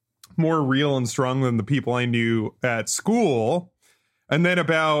more real and strong than the people I knew at school. And then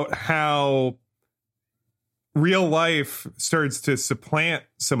about how real life starts to supplant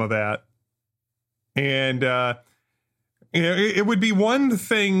some of that. And, it would be one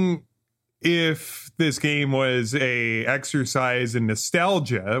thing if this game was a exercise in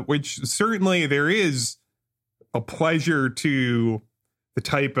nostalgia, which certainly there is a pleasure to the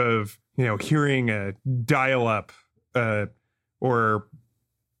type of, hearing a dial-up or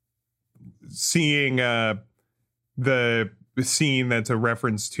seeing the scene that's a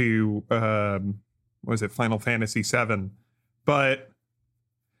reference to was it Final Fantasy VII? But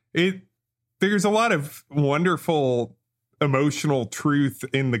there's a lot of wonderful emotional truth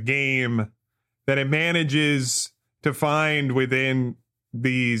in the game that it manages to find within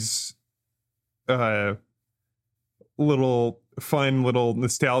these little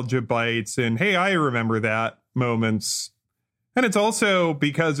nostalgia bites and, hey, I remember that moments. And it's also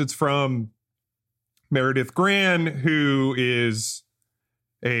because it's from Meredith Gran, who is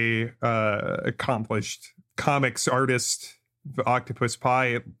a accomplished comics artist. The Octopus Pie,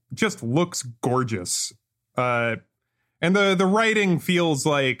 it just looks gorgeous. And the writing feels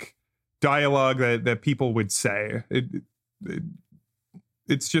like dialogue that people would say.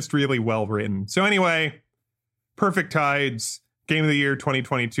 It's just really well written. So anyway, Perfect Tides, Game of the Year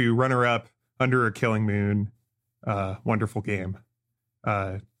 2022, runner-up, Under a Killing Moon. Wonderful game.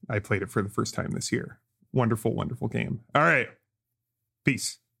 I played it for the first time this year. Wonderful, wonderful game. All right.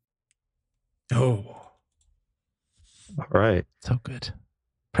 Peace. Oh, All right. so good.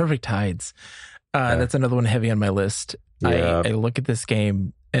 Perfect Tides. Yeah. That's another one heavy on my list. Yeah. I look at this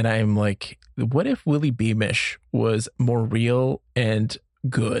game and I'm like, what if Willie Beamish was more real and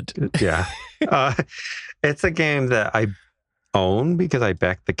good? Yeah. It's a game that I own because I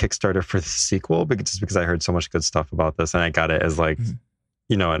backed the Kickstarter for the sequel, because I heard so much good stuff about this, and I got it as like,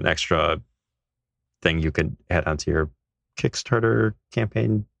 an extra thing you could add onto your Kickstarter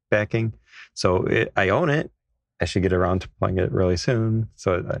campaign backing. So I own it. I should get around to playing it really soon.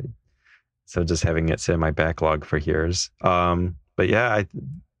 So just having it sit in my backlog for years. But yeah, I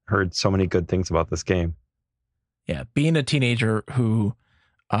heard so many good things about this game. Yeah, being a teenager who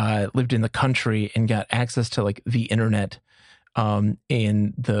lived in the country and got access to like the internet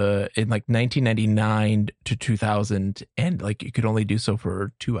in like 1999 to 2000, and like you could only do so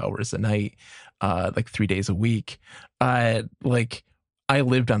for 2 hours a night, like 3 days a week. Like I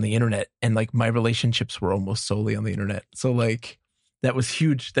lived on the internet, and like my relationships were almost solely on the internet. So like that was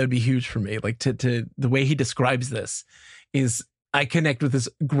huge. That'd be huge for me. Like to the way he describes this is, I connect with this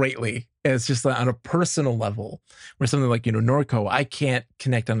greatly. It's just on a personal level, where something like, Norco, I can't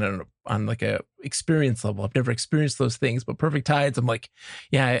connect on like a experience level. I've never experienced those things, but Perfect Tides, I'm like,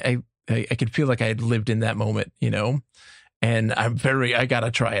 yeah, I could feel like I had lived in that moment, and I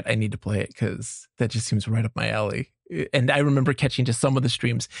gotta try it. I need to play it because that just seems right up my alley. And I remember catching just some of the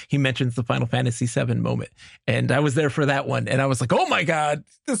streams. He mentions the Final Fantasy VII moment, and I was there for that one. And I was like, oh my God,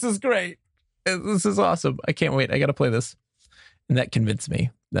 this is great. This is awesome. I can't wait. I got to play this. And that convinced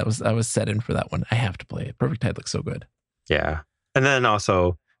me. I was set in for that one. I have to play it. Perfect Tide looks so good. Yeah. And then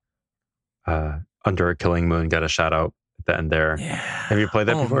also Under a Killing Moon got a shout out at the end there. Yeah. Have you played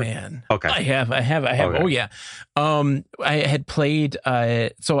that before? Oh man. Okay. I have. Okay. Oh yeah. I had played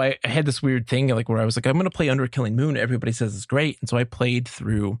so I had this weird thing like where I was like, I'm gonna play Under a Killing Moon. Everybody says it's great. And so I played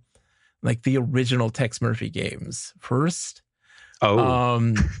through like the original Tex Murphy games first.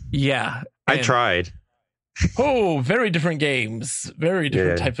 Oh. Yeah. I tried. Oh, very different games, very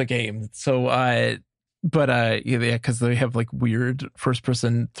different type of game. So, because they have like weird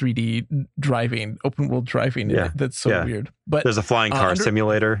first-person 3D driving, open-world driving. Yeah, that's so weird. But there's a flying car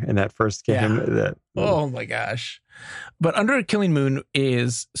simulator in that first game. Yeah. Oh my gosh! But Under a Killing Moon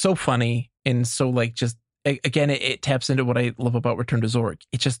is so funny and so like just again, it taps into what I love about Return to Zork.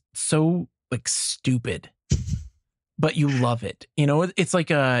 It's just so like stupid, but you love it. It's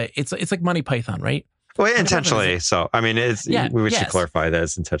like it's like Monty Python, right? Well, intentionally so. I mean, we should clarify that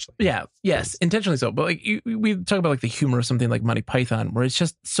it's intentionally. Yeah, yes, intentionally so. But like we talk about like the humor of something like Monty Python, where it's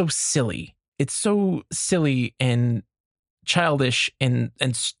just so silly. It's so silly and childish and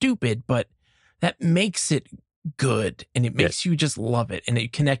stupid, but that makes it good, and it makes you just love it, and you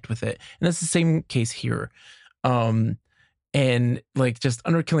connect with it. And that's the same case here. And like just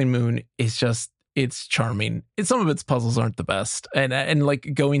Under Killing Moon is just, it's charming. Some of its puzzles aren't the best, and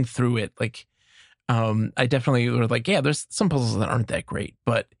like going through it, like. I definitely were like, yeah, there's some puzzles that aren't that great,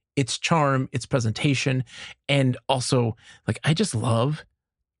 but its charm, its presentation, and also like I just love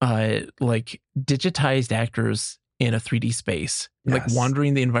like digitized actors in a 3D space, like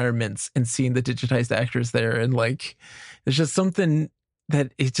wandering the environments and seeing the digitized actors there, and like there's just something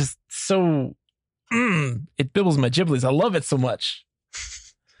that is just so it bibbles my giblies. I love it so much.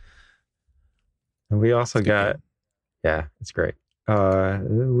 And we also got it's great.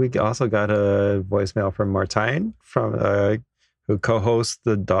 We also got a voicemail from Martine who co-hosts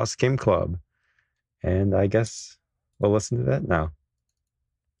the DOS Game Club. And I guess we'll listen to that now.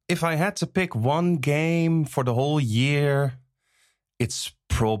 If I had to pick one game for the whole year, it's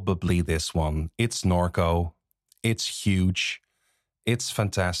probably this one. It's Norco. It's huge. It's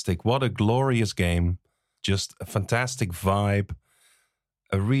fantastic. What a glorious game. Just a fantastic vibe.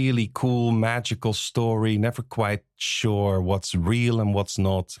 A really cool, magical story. Never quite sure what's real and what's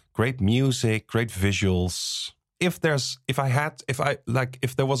not. Great music, great visuals. If there was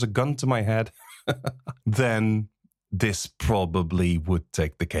a gun to my head, then this probably would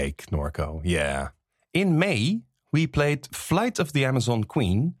take the cake, Norco. Yeah. In May, we played Flight of the Amazon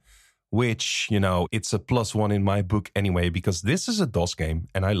Queen, which, it's a +1 in my book anyway, because this is a DOS game,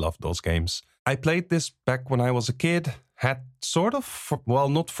 and I love DOS games. I played this back when I was a kid. Had sort of,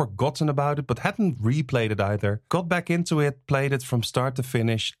 not forgotten about it, but hadn't replayed it either. Got back into it, played it from start to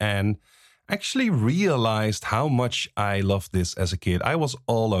finish, and actually realized how much I loved this as a kid. I was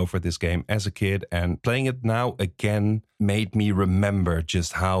all over this game as a kid, and playing it now again made me remember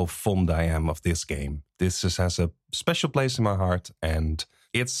just how fond I am of this game. This just has a special place in my heart, and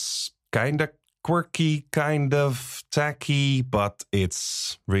it's kind of quirky, kind of tacky, but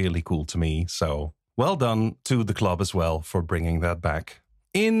it's really cool to me, so... Well done to the club as well for bringing that back.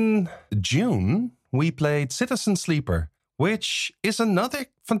 In June, we played Citizen Sleeper, which is another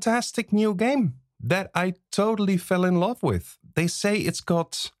fantastic new game that I totally fell in love with. they say it's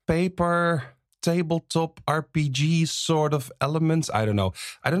got paper tabletop RPG sort of elements. I don't know.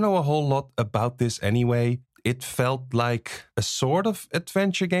 I don't know a whole lot about this anyway. It felt like a sort of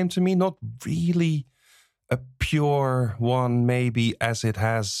adventure game to me, not really a pure one, maybe, as it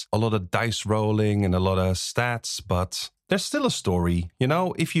has a lot of dice rolling and a lot of stats, but there's still a story. You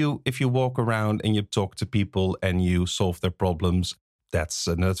know, if you walk around and you talk to people and you solve their problems, that's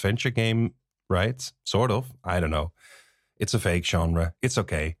an adventure game, right? Sort of. I don't know. It's a fake genre. It's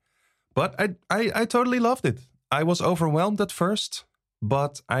okay. But I totally loved it. I was overwhelmed at first,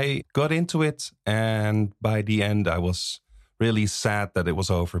 but I got into it. And by the end, I was really sad that it was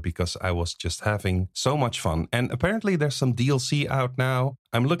over because I was just having so much fun. And apparently there's some DLC out now.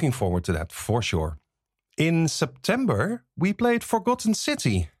 I'm looking forward to that for sure. In September, we played Forgotten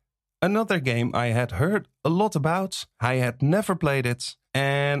City, another game I had heard a lot about. I had never played it.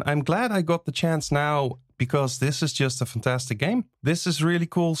 And I'm glad I got the chance now, because this is just a fantastic game. This is really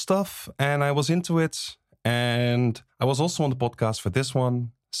cool stuff, and I was into it. And I was also on the podcast for this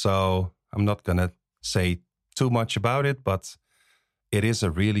one, so I'm not going to say too much about it, but it is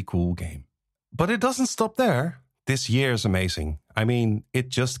a really cool game. But it doesn't stop there. This year is amazing. I mean, it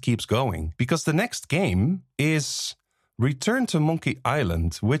just keeps going, because the next game is Return to Monkey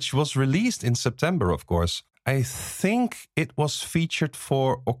Island, which was released in September, of course. I think it was featured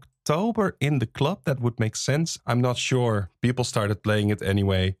for October in the club. That would make sense. I'm not sure. People started playing it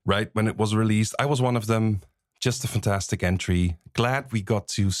anyway, right when it was released. I was one of them. Just a fantastic entry. Glad we got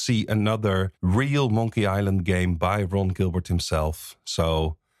to see another real Monkey Island game by Ron Gilbert himself.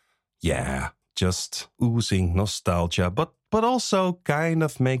 So, yeah, just oozing nostalgia, but also kind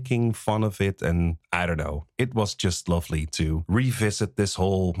of making fun of it. And I don't know, it was just lovely to revisit this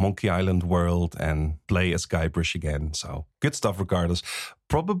whole Monkey Island world and play as Guybrush again. So good stuff regardless.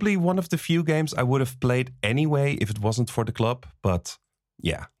 Probably one of the few games I would have played anyway if it wasn't for the club. But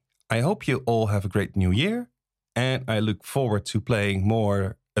yeah, I hope you all have a great new year. And I look forward to playing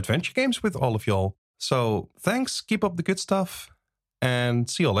more adventure games with all of y'all. So thanks, keep up the good stuff, and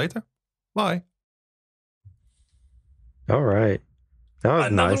see you later. Bye. All right. That was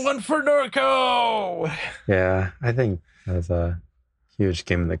Another nice. one for Norco. Yeah, I think that was a huge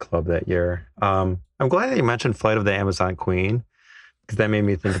game in the club that year. I'm glad that you mentioned Flight of the Amazon Queen, because that made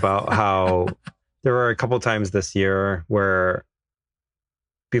me think about how there were a couple times this year where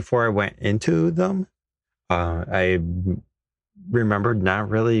before I went into them, I remembered not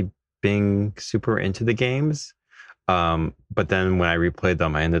really being super into the games. But then when I replayed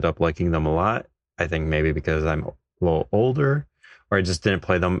them, I ended up liking them a lot. I think maybe because I'm a little older, or I just didn't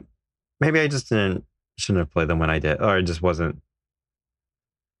play them. Maybe I just shouldn't have played them when I did, or I just wasn't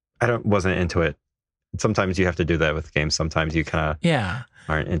into it. Sometimes you have to do that with games. Sometimes you kind of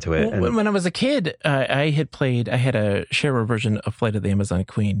aren't into it. Well, when I was a kid, I had a shareware version of Flight of the Amazon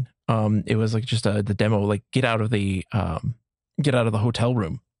Queen. It was like just the demo, like get out of the hotel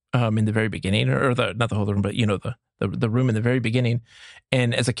room in the very beginning, or not the hotel room, but the room in the very beginning.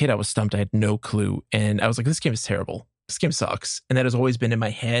 And as a kid, I was stumped. I had no clue, and I was like, this game is terrible. This game sucks. And that has always been in my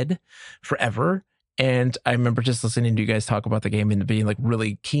head forever. And I remember just listening to you guys talk about the game and being like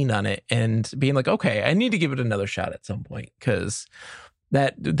really keen on it, and being like, okay, I need to give it another shot at some point, because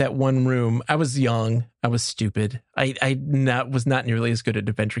that one room, I was young, I was stupid. I was not nearly as good at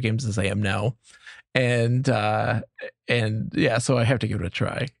adventure games as I am now. And yeah, so I have to give it a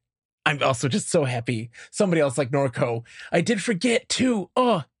try. I'm also just so happy somebody else like Norco. I did forget too.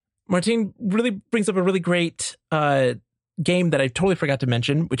 Oh, Martin really brings up a really great game that I totally forgot to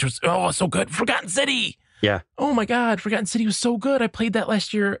mention, which was so good. Forgotten City. Yeah. Oh my God, Forgotten City was so good. I played that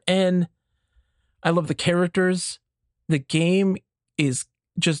last year, and I love the characters. The game is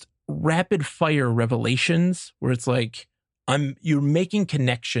just rapid fire revelations, where it's like you're making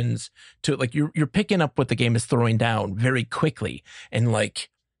connections to, like, you're picking up what the game is throwing down very quickly, and like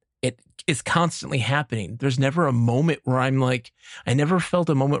it is constantly happening. There's never a moment where I never felt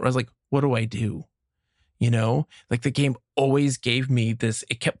a moment where I was like, what do I do? Like the game always gave me this,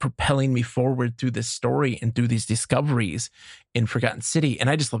 it kept propelling me forward through this story and through these discoveries in Forgotten City. And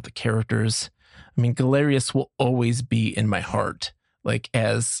I just love the characters. I mean, Galerius will always be in my heart, like,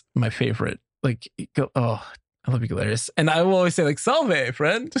 as my favorite. Like, I love you, Galerius. And I will always say, like, salve,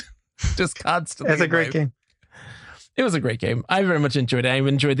 friend. Just constantly. It's a great game. It was a great game. I very much enjoyed it. I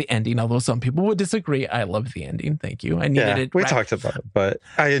enjoyed the ending, although some people would disagree. I loved the ending. Thank you. I needed it. We talked about it, but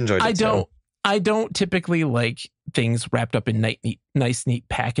I enjoyed it. I don't typically like things wrapped up in nice, neat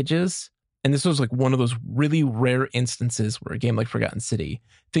packages. And this was like one of those really rare instances where a game like Forgotten City,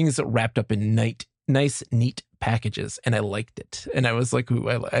 things that wrapped up in nice, neat packages, and I liked it. And I was like, ooh,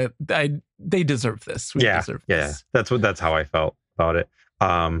 they deserve this. We deserve this. That's how I felt about it.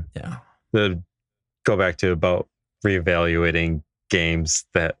 Yeah. The go back to about reevaluating games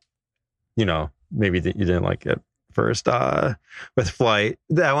that, you know, maybe that you didn't like at first. With Flight,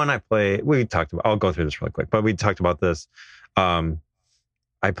 that one we talked about. I'll go through this really quick, but we talked about this.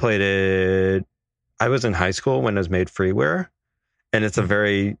 I played it. I was in high school when it was made freeware, and it's a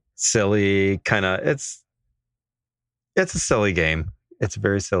very silly kind of. It's a silly game. It's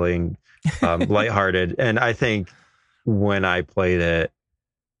very silly and lighthearted, and I think when I played it,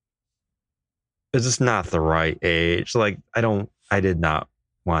 it's just not the right age. Like I did not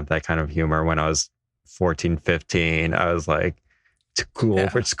want that kind of humor when I was 14, 15. I was like too cool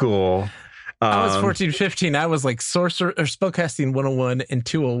for school. I was 14, 15. I was like sorcerer or spellcasting 101 and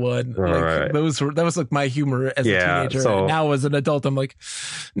 201. Right. That was like my humor as a teenager. So, now as an adult, I'm like,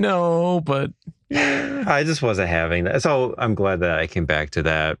 no, but I just wasn't having that. So I'm glad that I came back to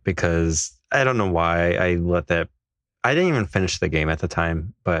that, because I don't know why I let that. I didn't even finish the game at the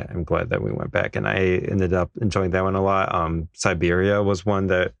time, but I'm glad that we went back and I ended up enjoying that one a lot. Siberia was one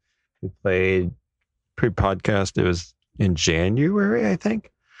that we played pre-podcast. It was in January, I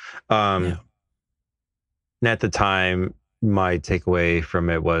think. And at the time, my takeaway from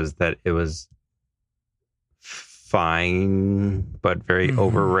it was that it was fine, but very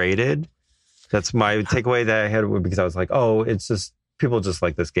overrated. That's my takeaway that I had, because I was like, oh, it's just people just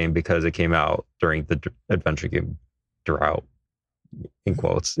like this game because it came out during the adventure game drought, in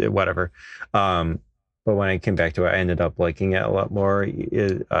quotes, whatever. But when I came back to it, I ended up liking it a lot more.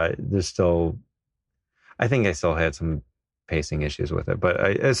 There's still, I think I still had some pacing issues with it, but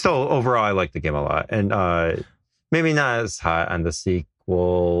it's still overall I like the game a lot, and maybe not as hot on the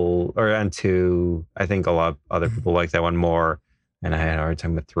sequel or on 2. I think a lot of other people like that one more, and I had a hard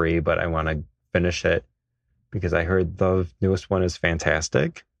time with 3, but I want to finish it because I heard the newest one is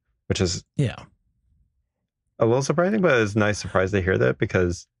fantastic, which is a little surprising, but it's a nice surprise to hear that,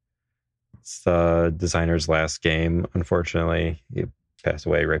 because it's the designer's last game. Unfortunately, he passed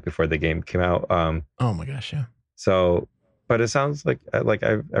away right before the game came out. Oh my gosh, yeah. So, but it sounds like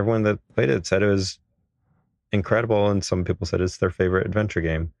everyone that played it said it was incredible, and some people said it's their favorite adventure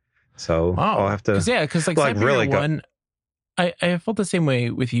game. So I'll have to, because like Siberia really 1, I felt the same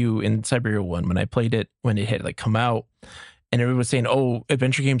way with you in Siberia 1 when I played it, when it had like come out, and everyone was saying, "Oh,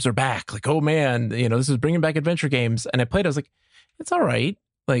 adventure games are back!" Like, "Oh man, this is bringing back adventure games." And I played, I was like, "It's all right."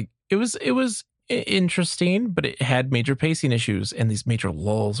 Like it was interesting, but it had major pacing issues, and these major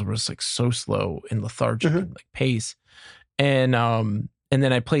lulls were just like so slow and lethargic and like pace. And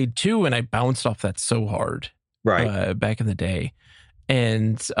then I played 2, and I bounced off that so hard, back in the day.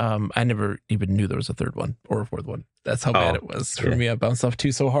 And I never even knew there was a third one or a fourth one. That's how bad it was for me. I bounced off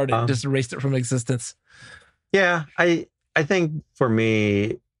 2 so hard, it just erased it from existence. Yeah, I think for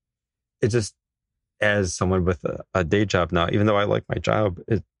me, it just, as someone with a day job now, even though I like my job,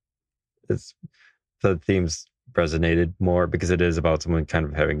 it's the themes resonated more, because it is about someone kind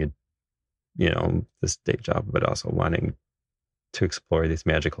of having a, this day job, but also wanting to explore these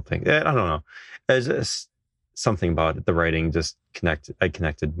magical things. I don't know. It's just something about it. The writing just I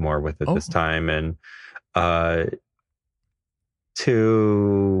connected more with it this time. And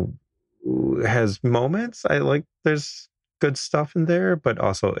 2 has moments. There's good stuff in there, but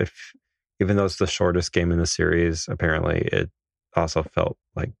also even though it's the shortest game in the series, apparently it also felt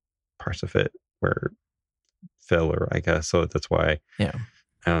like parts of it were filler, I guess. So that's why, I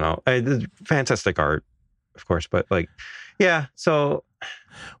don't know. Fantastic art, of course, but so,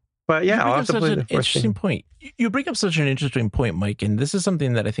 but I'll have to play the interesting point. You bring up such an interesting point, Mike, and this is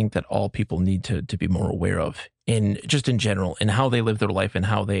something that I think that all people need to be more aware of, in general, in how they live their life and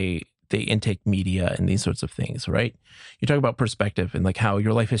how they intake media and these sorts of things, right? You talk about perspective and like how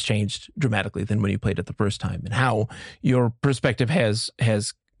your life has changed dramatically than when you played it the first time, and how your perspective has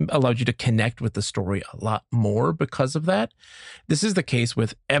allowed you to connect with the story a lot more because of that. This is the case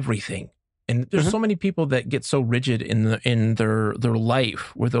with everything. And there's so many people that get so rigid in their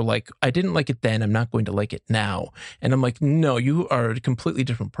life, where they're like, I didn't like it then, I'm not going to like it now. And I'm like, no, you are a completely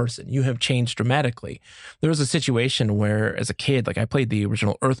different person. You have changed dramatically. There was a situation where, as a kid, like I played the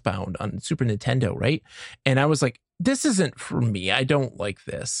original Earthbound on Super Nintendo, right? And I was like, this isn't for me. I don't like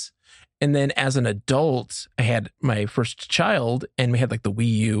this. And then as an adult, I had my first child, and we had like the Wii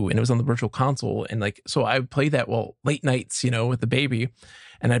U, and it was on the Virtual Console. And like, so I would play that late nights, with the baby,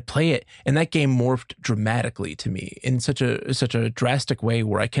 and I'd play it. And that game morphed dramatically to me in such a drastic way,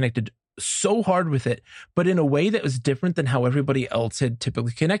 where I connected so hard with it, but in a way that was different than how everybody else had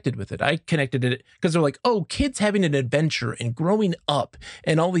typically connected with it. I connected it because they're like, oh, kids having an adventure and growing up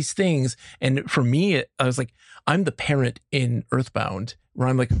and all these things. And for me, I was like, I'm the parent in Earthbound where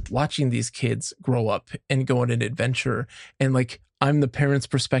I'm like watching these kids grow up and go on an adventure. And like, I'm the parent's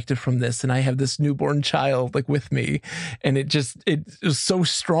perspective from this. And I have this newborn child like with me. And it was so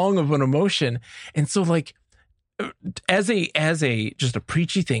strong of an emotion. And so like, as a just a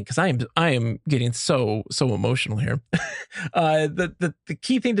preachy thing, because I am getting so emotional here. The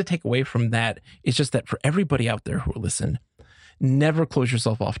key thing to take away from that is just that for everybody out there who will listen, never close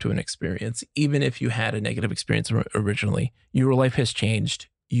yourself off to an experience, even if you had a negative experience originally. Your life has changed.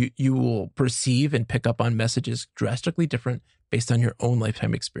 You will perceive and pick up on messages drastically different based on your own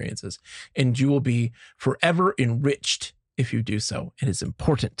lifetime experiences, and you will be forever enriched if you do so. It is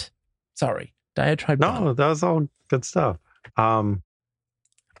important. Sorry. Diatribe. No, that was all good stuff.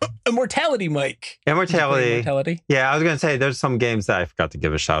 Immortality, Mike. Immortality. Yeah, I was going to say there's some games that I forgot to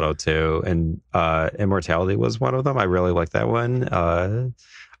give a shout out to, and Immortality was one of them. I really like that one.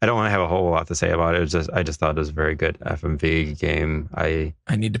 I don't want to have a whole lot to say about it. I just thought it was a very good FMV game. I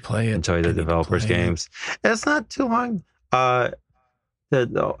need to play it. Enjoy the developers' games. It's not too long. I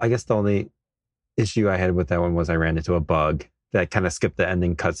guess the only issue I had with that one was I ran into a bug that kind of skipped the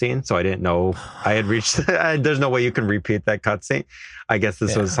ending cutscene, so I didn't know I had reached. There's no way you can repeat that cutscene. I guess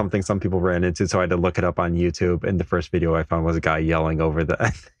this was something some people ran into, so I had to look it up on YouTube. And the first video I found was a guy yelling over the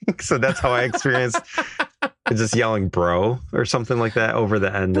ending. So that's how I experienced just yelling "bro" or something like that over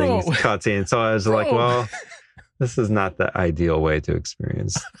the ending cutscene. So I was like, well, this is not the ideal way to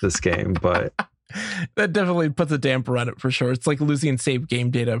experience this game, but. That definitely puts a damper on it for sure. It's like losing save game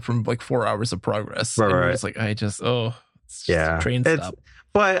data from like 4 hours of progress. Right. It's like train it's, stop.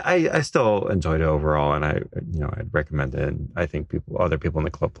 But I still enjoyed it overall, and I'd recommend it. And I think other people in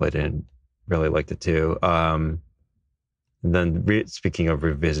the club played it and really liked it too. And then speaking of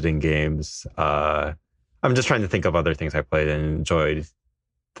revisiting games, I'm just trying to think of other things I played and enjoyed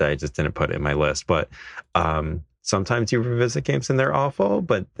that I just didn't put in my list. But sometimes you revisit games and they're awful,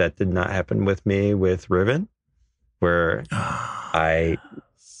 but that did not happen with me with Riven, where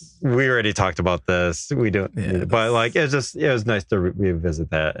we already talked about this. We don't, but like it was nice to revisit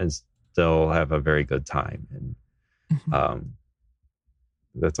that and still have a very good time. And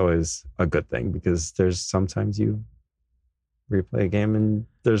that's always a good thing, because there's sometimes you replay a game and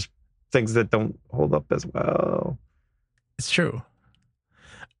there's things that don't hold up as well. It's true.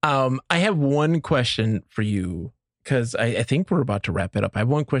 I have one question for you, because I think we're about to wrap it up. I have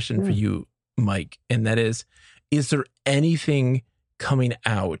one question for you, Mike, and that is there anything coming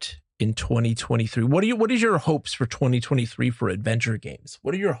out in 2023? What is your hopes for 2023 for adventure games?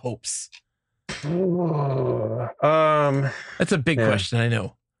 What are your hopes? That's a big question, I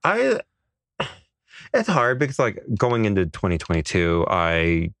know. It's hard because like going into 2022,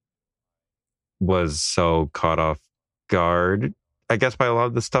 I was so caught off guard, I guess, by a lot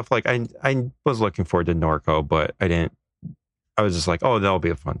of the stuff. Like I was looking forward to Norco, but I was just like, oh, that'll be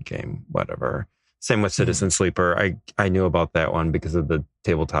a fun game, whatever. Same with Citizen Sleeper. I knew about that one because of the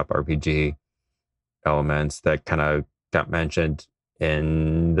tabletop RPG elements that kind of got mentioned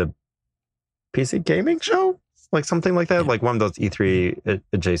in the PC gaming show, like something like that, like one of those E3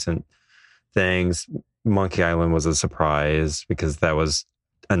 adjacent things. Monkey Island was a surprise because that was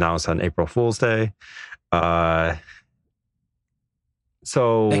announced on April Fool's Day.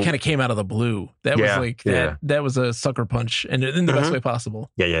 So that kind of came out of the blue. That was like that was a sucker punch, and in the best way possible.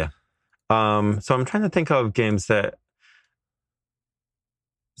 Yeah. So I'm trying to think of games that.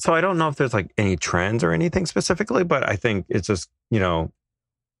 So I don't know if there's like any trends or anything specifically, but I think it's just,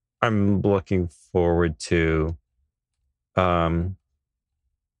 I'm looking forward to. I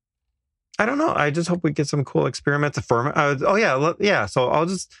don't know. I just hope we get some cool experiments. So I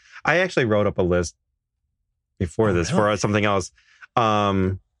actually wrote up a list before this for something else. So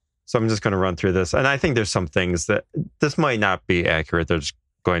I'm just going to run through this. And I think there's some things that this might not be accurate. There's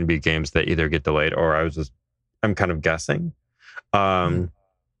going to be games that either get delayed or I'm kind of guessing.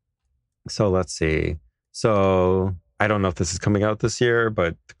 So let's see. So I don't know if this is coming out this year,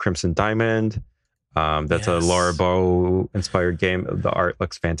 but Crimson Diamond, that's a Laura Bow inspired game. The art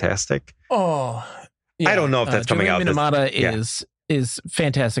looks fantastic. Oh, yeah. I don't know if that's coming out. Minamata is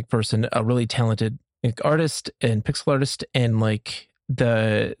fantastic person, a really talented artist and pixel artist, and like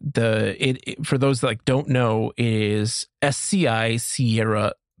it for those that like don't know, is SCI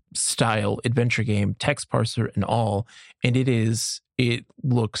Sierra style adventure game, text parser and all, and it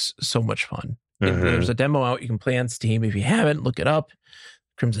looks so much fun. There's a demo out you can play on Steam. If you haven't, look it up.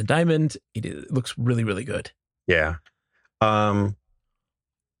 Crimson Diamond. It looks really, really good. Yeah.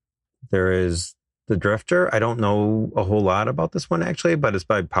 There is The Drifter. I don't know a whole lot about this one actually, but it's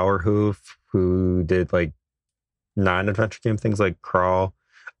by Power Hoof, who did like non-adventure game things like Crawl.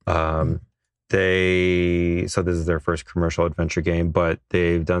 So this is their first commercial adventure game, but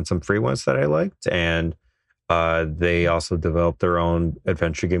they've done some free ones that I liked, and they also developed their own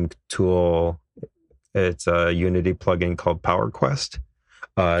adventure game tool. It's a Unity plugin called Power Quest.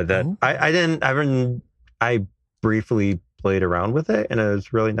 I briefly played around with it, and it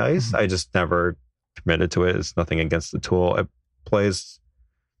was really nice. I just never committed to it. It's nothing against the tool. It plays.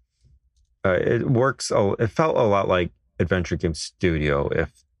 It works. It felt a lot like Adventure Game Studio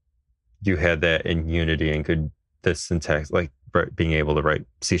if you had that in Unity and could the syntax, like being able to write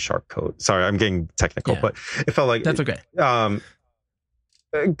C# code. Sorry, I'm getting technical, but it felt like that's okay.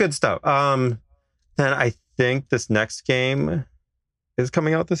 Good stuff. Then I think this next game is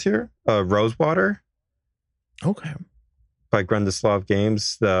coming out this year. Rosewater. Okay. By Grundislav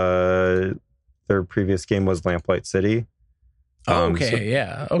Games. Their previous game was Lamplight City.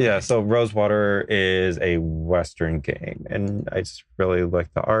 Okay. So Rosewater is a Western game, and I just really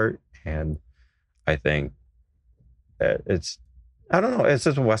like the art, and I think it's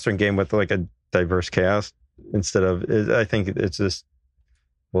just a Western game with like a diverse cast instead of. I think it's just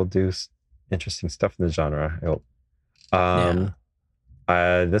we'll do interesting stuff in the genre. I hope.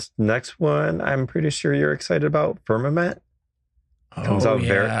 This next one, I'm pretty sure you're excited about. Firmament comes out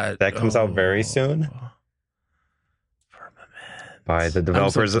very soon. By the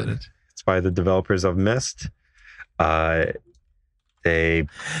developers, it's by the developers of Myst. Abduction,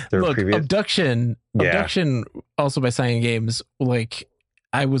 also by Cyan Games. Like,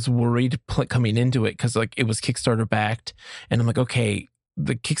 I was worried coming into it because like it was Kickstarter backed, and I'm like, okay,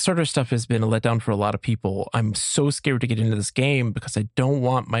 the Kickstarter stuff has been a letdown for a lot of people. I'm so scared to get into this game because I don't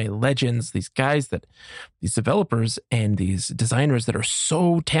want my legends, these developers and these designers that are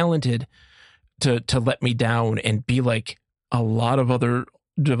so talented to let me down and be like a lot of other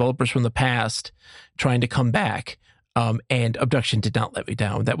developers from the past trying to come back. And Abduction did not let me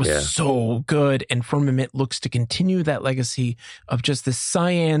down. That was so good. And Firmament looks to continue that legacy of just this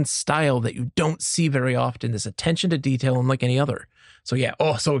Cyan style that you don't see very often, this attention to detail unlike any other. So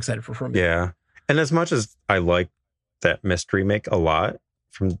so excited for Firmament. Yeah. And as much as I like that Myst remake a lot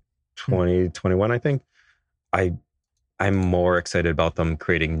from 2021, I think, I'm more excited about them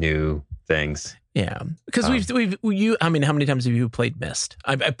creating new things. Yeah, because how many times have you played Myst?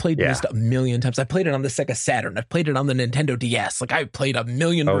 I've played Myst a million times. I played it on the Sega Saturn. I've played it on the Nintendo DS. Like, I've played a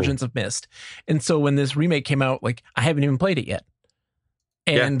million versions of Myst. And so when this remake came out, like, I haven't even played it yet.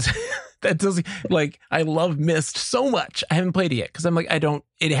 And that does, like, I love Myst so much. I haven't played it yet because I'm like,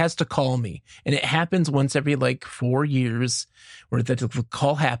 it has to call me. And it happens once every like 4 years where the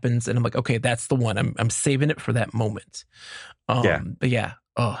call happens. And I'm like, okay, that's the one. I'm saving it for that moment. But yeah.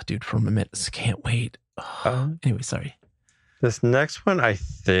 Oh, dude, Firmament, can't wait. Anyway, sorry. This next one, I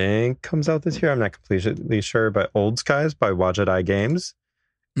think, comes out this year. I'm not completely sure, but Old Skies by Wajidai Games.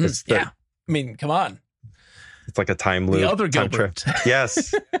 I mean, come on. It's like a time loop. The other Gilbert.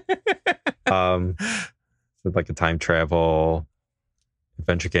 Yes. It's like a time travel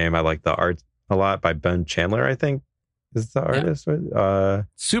adventure game. I like the art a lot by Ben Chandler, I think, is the artist. Right?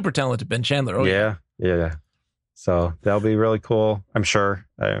 Super talented Ben Chandler. Yeah. So that'll be really cool. I'm sure.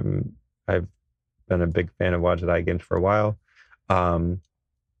 I've been a big fan of Wajidai Games for a while.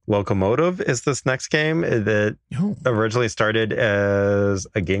 Locomotive is this next game that originally started as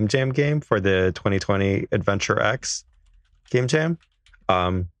a Game Jam game for the 2020 Adventure X Game Jam.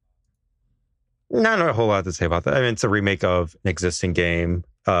 Not a whole lot to say about that. I mean, it's a remake of an existing game.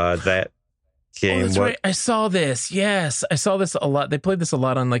 That game. That's right. I saw this. Yes, I saw this a lot. They played this a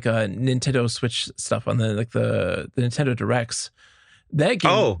lot on like a Nintendo Switch stuff on the Nintendo Directs. That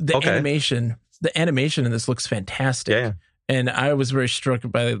game, the animation in this looks fantastic. Yeah. And I was very struck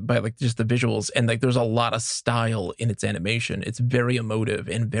by like just the visuals, and like there's a lot of style in its animation. It's very emotive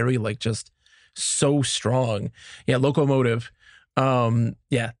and very like just so strong. Yeah, Locomotive. So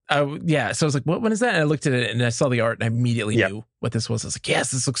I was like, when is that? And I looked at it and I saw the art and I immediately knew what this was. I was like,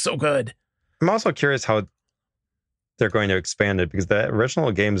 yes, this looks so good. I'm also curious how they're going to expand it, because the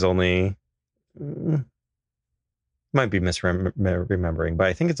original game's only might be misremembering, but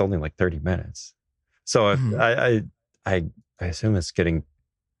I think it's only like 30 minutes. So if I assume it's getting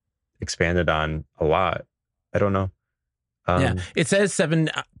expanded on a lot. I don't know. It says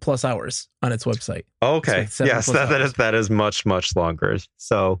 7+ hours on its website. Okay. Yes, that is much longer.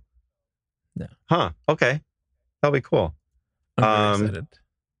 So, okay, that'll be cool. I'm very excited.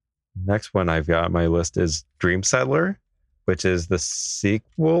 Next one I've got on my list is Dream Settler, which is the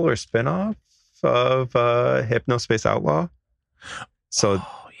sequel or spinoff of Hypnospace Outlaw. So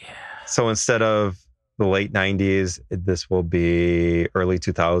So instead of the late 90s, this will be early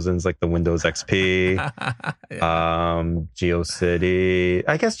 2000s, like the Windows XP, GeoCity.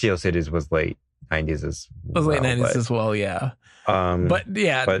 I guess GeoCities was late 90s as well. It was late 90s as well, yeah.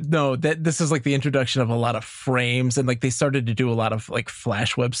 This is like the introduction of a lot of frames, and like they started to do a lot of like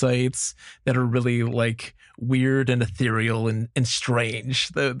Flash websites that are really like weird and ethereal and strange.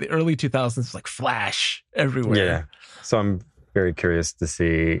 The early 2000s was like Flash everywhere. Yeah. So I'm very curious to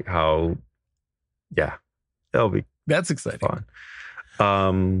see how, That's exciting.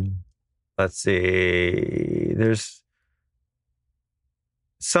 Fun. Let's see. There's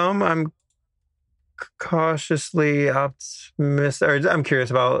some I'm cautiously optimistic. Or I'm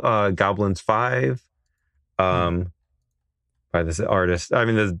curious about Goblins 5 by this artist. I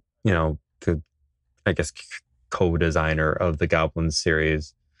mean, the co-designer of the Goblins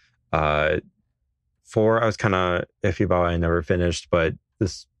series. 4 I was kind of iffy about. I never finished, but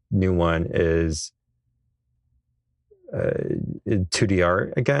this new one is 2D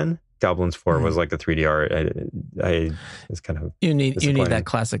art again. Goblins 4 was like the 3D art. I was kind of you need that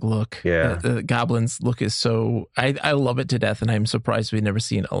classic look. Yeah, the Goblins look is so I love it to death, and I'm surprised we've never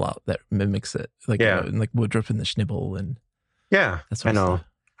seen a lot that mimics it. Like like Woodruff and the Schnibble and that's what I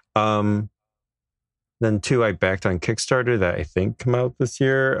know. Then 2 I backed on Kickstarter that I think come out this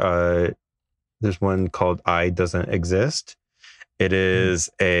year. There's one called I Doesn't Exist. It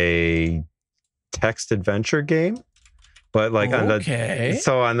is a text adventure game, but like on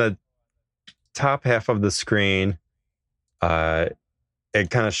the top half of the screen, it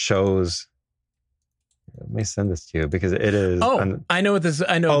kind of shows. Let me send this to you because it is. I know what this.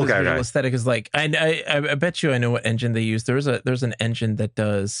 I know what this visual aesthetic is like. I bet you I know what engine they use. There's an engine that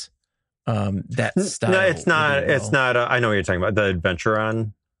does that style. No, it's not. It's not. I know what you're talking about. The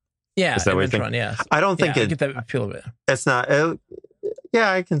Adventuron. Yeah, is that what Adventuron. Yeah. I don't think I get that feel of it. It's not.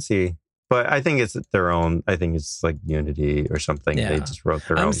 I can see. But I think it's their own. I think it's like Unity or something. Yeah. They just wrote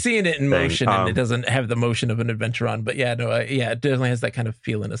their own. I'm seeing it in motion, and it doesn't have the motion of an Adventuron. But it definitely has that kind of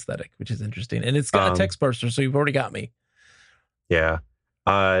feel and aesthetic, which is interesting. And it's got a text parser, so you've already got me. Yeah.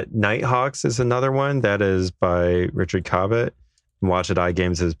 Nighthawks is another one that is by Richard Cobbett. Watch It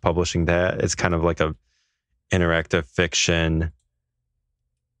iGames is publishing that. It's kind of like a interactive fiction,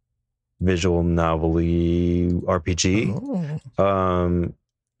 visual novel-y RPG.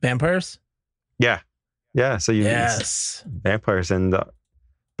 Vampires? Yeah. So you vampires, and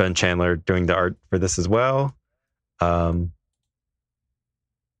Ben Chandler doing the art for this as well. Let's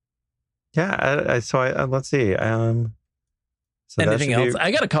see. So anything else?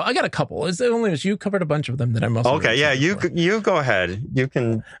 I got a couple. It's only as you covered a bunch of them that I'm also okay. Yeah, you go ahead. You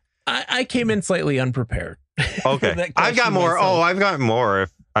can. I came in slightly unprepared. Okay, I've got more. Myself. I've got more.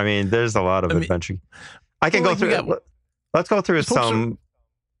 There's a lot of adventure. I can go through. Let's go through some.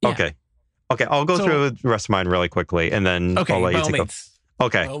 Okay. I'll go through the rest of mine really quickly, and then I'll let you take off.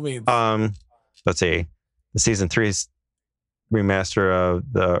 Okay. Let's see. The season 3 remaster of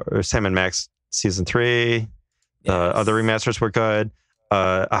the Sam and Max season 3. The other remasters were good.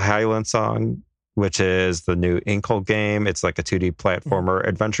 A Highland Song, which is the new Inkle game. It's like a 2D platformer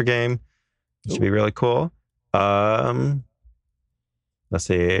adventure game. It should be really cool. Let's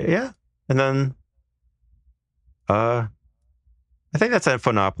see. Yeah. And then I think that's at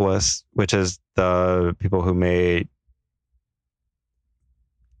Phonopolis, which is the people who made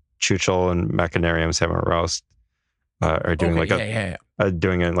Chuchel and Machinarium's Hammer Roast are doing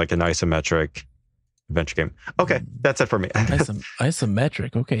doing it like an isometric adventure game. Okay, that's it for me.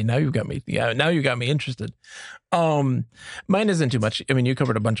 Isometric. Okay, now you've got me. Yeah, now you got me interested. Mine isn't too much. You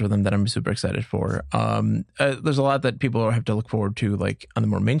covered a bunch of them that I'm super excited for. There's a lot that people have to look forward to, like on the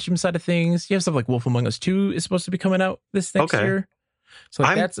more mainstream side of things. You have stuff like Wolf Among Us 2 is supposed to be coming out this next year. So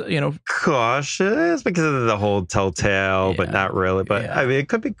I'm that's cautious because of the whole Telltale, but not really. But it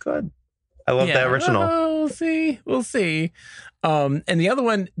could be good. I love that original. We'll see. And the other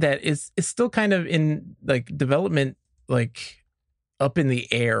one that is still kind of in like development, like up in the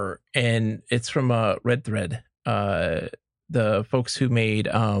air, and it's from Red Thread, the folks who made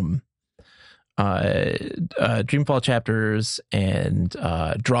Dreamfall Chapters and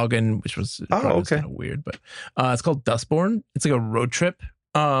Dragon, which was kind of weird, but it's called Dustborn. It's like a road trip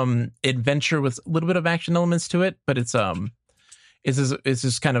adventure with a little bit of action elements to it, but it's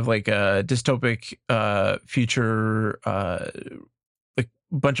just kind of like a dystopic future, like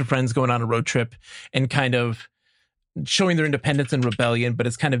a bunch of friends going on a road trip and kind of showing their independence and rebellion, but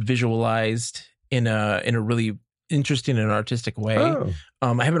it's kind of visualized in a really interesting and artistic way.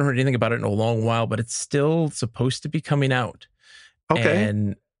 I haven't heard anything about it in a long while, but it's still supposed to be coming out. Okay.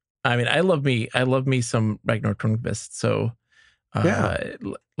 And I love me some Ragnar Tornquist. So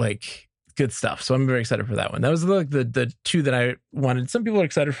Like good stuff. So I'm very excited for that one. That was like the two that I wanted. Some people are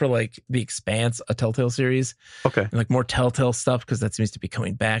excited for like the Expanse, a Telltale series, Okay. and like more Telltale stuff because that seems to be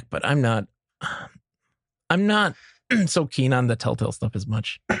coming back. But I'm not so keen on the Telltale stuff as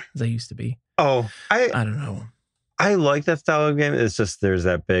much as I used to be. Oh, I don't know. I like that style of game. It's just there's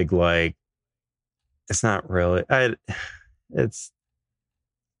that big like. It's not really. It's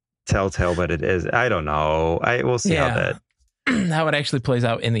Telltale, but it is. I don't know. We'll see how that. How it actually plays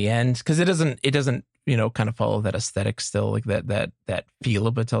out in the end, because it doesn't kind of follow that aesthetic still, like that feel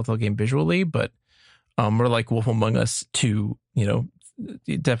of a Telltale game visually, but we're like Wolf Among Us 2,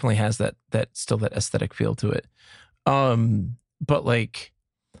 it definitely has that still that aesthetic feel to it. But like,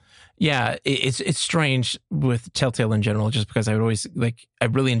 yeah, it's strange with Telltale in general, just because I would always I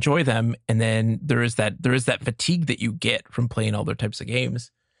really enjoy them, and then there is that fatigue that you get from playing all their types of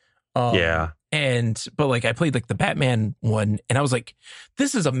games. But like I played like the Batman one and I was like,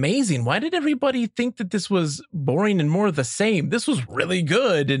 this is amazing. Why did everybody think that this was boring and more of the same? This was really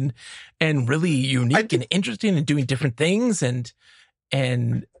good and really unique and interesting and doing different things. But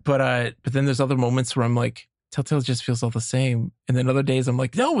then there's other moments where I'm like, Telltale just feels all the same. And then other days I'm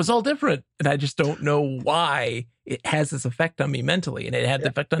like, no, it was all different. And I just don't know why it has this effect on me mentally. And it had the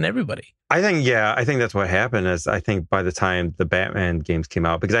effect on everybody. I think that's what happened is I think by the time the Batman games came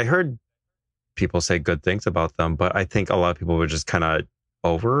out, because I heard people say good things about them, but I think a lot of people were just kind of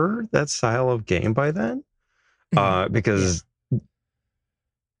over that style of game by then. Because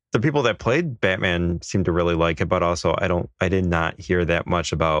the people that played Batman seemed to really like it, but also I did not hear that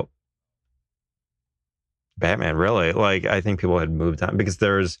much about Batman really. Like I think people had moved on because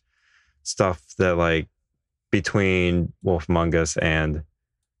there's stuff that like between Wolf Among Us and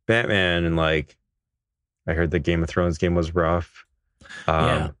Batman, and like I heard the Game of Thrones game was rough.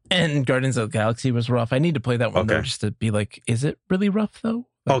 And Guardians of the Galaxy was rough. I need to play that one though, just to be like, is it really rough though?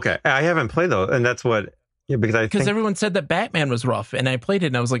 Like, okay, I haven't played those, and that's what because everyone said that Batman was rough, and I played it,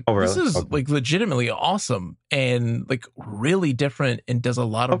 and I was like, this is like legitimately awesome and like really different, and does a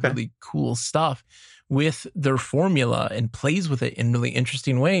lot of really cool stuff with their formula and plays with it in really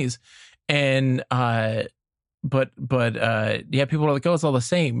interesting ways. And but people are like, oh, it's all the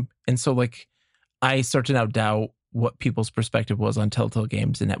same, and so like I start to now doubt what people's perspective was on Telltale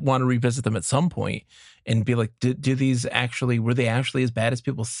games and want to revisit them at some point and be like, were they actually as bad as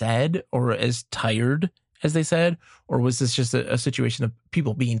people said, or as tired as they said, or was this just a situation of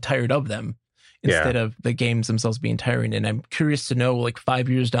people being tired of them instead of the games themselves being tiring? And I'm curious to know, like 5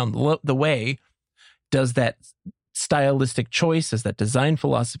 years down the way, does that stylistic choice, does that design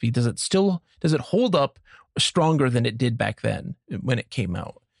philosophy, does it hold up stronger than it did back then when it came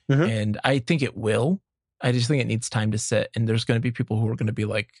out? Mm-hmm. And I think it will. I just think it needs time to sit, and there's going to be people who are going to be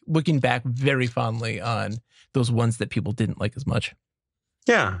like looking back very fondly on those ones that people didn't like as much.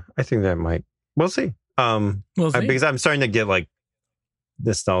 Yeah, I think that might. We'll see. Because I'm starting to get like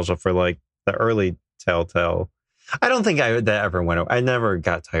nostalgia for like the early Telltale. I don't think that ever went away. I never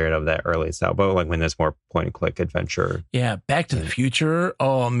got tired of that early style, but like when there's more point and click adventure. Yeah, Back to the Future.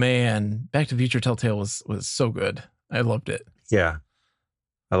 Oh man, Back to the Future Telltale was so good. I loved it. Yeah,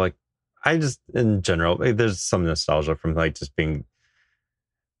 I just, in general, there's some nostalgia from like just being,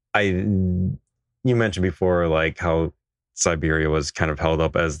 you mentioned before, like how Siberia was kind of held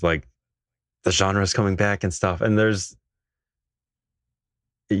up as like the genre is coming back and stuff. And there's,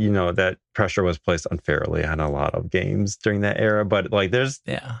 that pressure was placed unfairly on a lot of games during that era. But like, there's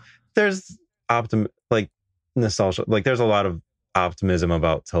nostalgia. Like there's a lot of optimism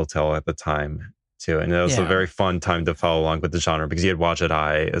about Telltale at the time too, and it was a very fun time to follow along with the genre because you had Watch It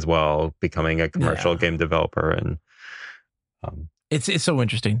Eye as well, becoming a commercial game developer, and it's so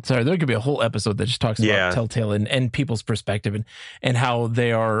interesting. Sorry, there could be a whole episode that just talks about Telltale and people's perspective and how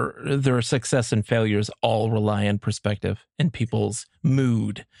their success and failures all rely on perspective and people's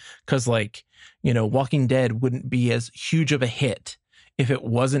mood. Because Walking Dead wouldn't be as huge of a hit if it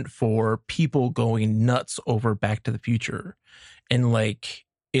wasn't for people going nuts over Back to the Future, and like,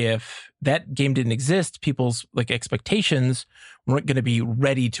 if that game didn't exist, people's like expectations weren't going to be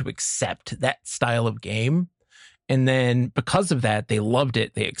ready to accept that style of game. And then because of that, they loved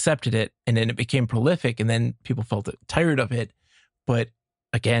it, they accepted it, and then it became prolific, and then people felt tired of it. But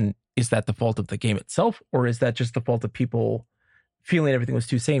again, is that the fault of the game itself, or is that just the fault of people feeling everything was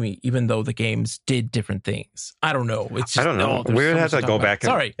too samey, even though the games did different things? I don't know. It's just, I don't know. We would have to go back.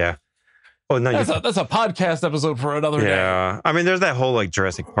 Sorry. Yeah. Oh, no, that's a podcast episode for another day. Yeah. I mean, there's that whole like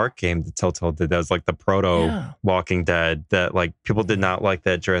Jurassic Park game that Telltale did that was like the proto Walking Dead that like people did not like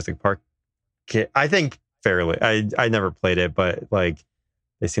that Jurassic Park I think fairly. I never played it, but like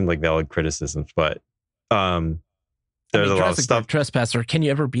they seemed like valid criticisms. But there's a lot of Jurassic stuff. Park Trespasser. Can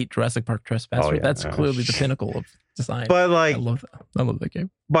you ever beat Jurassic Park Trespasser? Oh, yeah. That's clearly the pinnacle of design. But like, I love that. I love that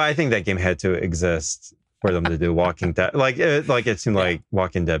game. but I think that game had to exist for them to do Walking Dead. It seemed like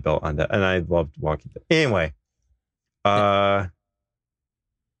Walking Dead built on that, and I loved Walking Dead. Anyway, I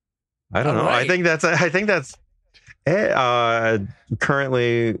don't know. Right. I think that's it.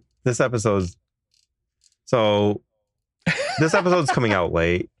 Currently, this episode's coming out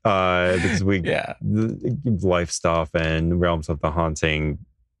late because life stuff and Realms of the Haunting.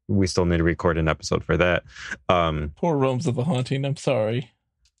 We still need to record an episode for that. Poor Realms of the Haunting. I'm sorry.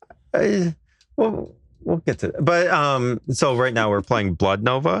 We'll get to that. But so right now we're playing Blood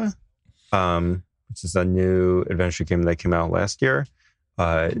Nova, which is a new adventure game that came out last year.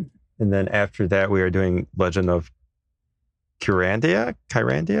 And then after that, we are doing Legend of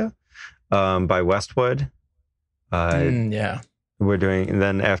Kyrandia by Westwood. We're doing, and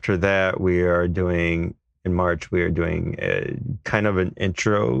then after that, we are doing in March. We are doing a kind of an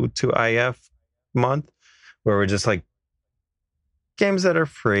intro to IF month, where we're just like games that are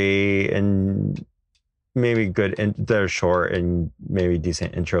free and maybe good, that are short and maybe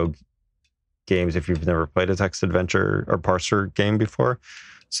decent intro games if you've never played a text adventure or parser game before.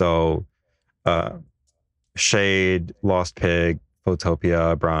 So, Shade, Lost Pig,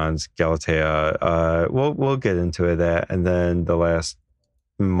 Photopia, Bronze, Galatea. We'll get into that, and then the last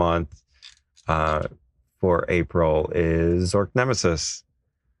month for April is Orc Nemesis.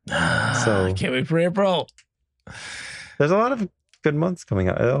 So I can't wait for April. There's a lot of good months coming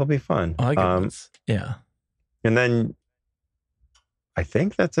up. It'll be fun. I like it. Yeah. And then I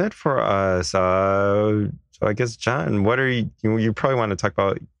think that's it for us. So I guess, John, what are you probably want to talk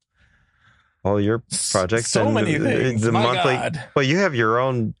about all your projects. So and many things. The My monthly, God. Well, you have your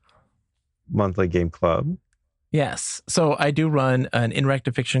own monthly game club. Yes. So I do run an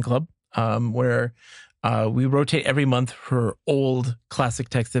interactive fiction club where we rotate every month for old classic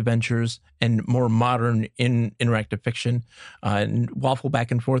text adventures and more modern interactive fiction, and waffle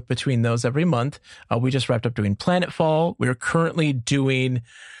back and forth between those every month. We just wrapped up doing Planetfall. We're currently doing,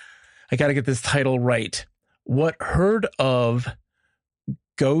 I got to get this title right, What Herd of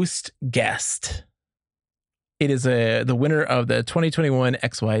Ghost Guest. It is the winner of the 2021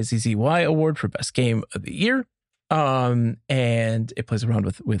 XYZZY Award for Best Game of the Year. And it plays around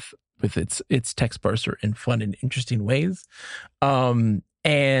with its text parser in fun and interesting ways. And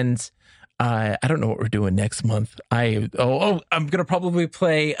I don't know what we're doing next month. I'm gonna probably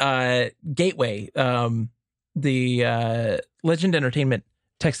play Gateway, the Legend Entertainment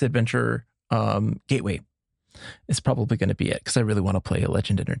text adventure. Gateway is probably going to be it because I really want to play a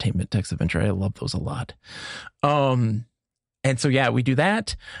Legend Entertainment text adventure. I love those a lot. And so, yeah, we do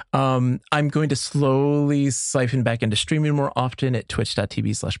that. I'm going to slowly siphon back into streaming more often at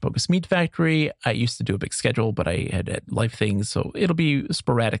twitch.tv/Bogus Meat Factory. I used to do a big schedule, but I had life things, so it'll be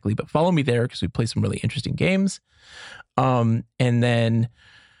sporadically, but follow me there because we play some really interesting games. And then,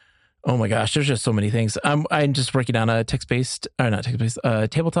 oh my gosh, there's just so many things. I'm just working on a tabletop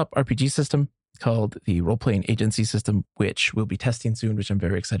RPG system called the Role Playing Agency System, which we'll be testing soon, which I'm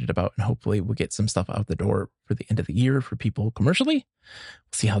very excited about. And hopefully we'll get some stuff out the door for the end of the year for people commercially.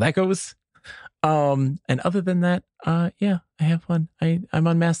 We'll see how that goes. And other than that, yeah, I have fun. I'm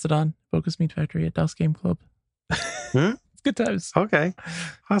on Mastodon, Bogus Meat Factory at DOS Game Club. It's good times. Okay.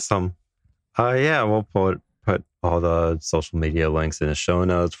 Awesome. Yeah, we'll put all the social media links in the show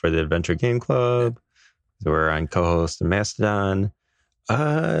notes for the Adventure Game Club. So we're on co-host and Mastodon.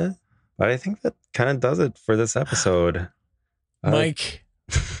 But I think that kind of does it for this episode. Mike,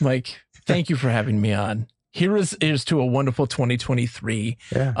 thank you for having me on. Here's to a wonderful 2023,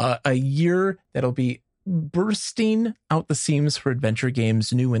 a year that'll be bursting out the seams for adventure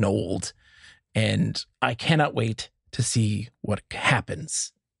games, new and old. And I cannot wait to see what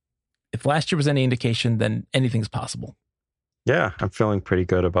happens. If last year was any indication, then anything's possible. Yeah, I'm feeling pretty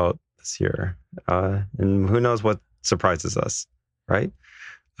good about this year. And who knows what surprises us, right?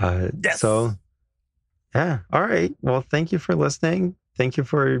 Yes. So, yeah. All right. Well, thank you for listening. Thank you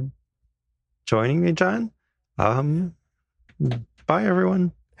for joining me, John. Bye,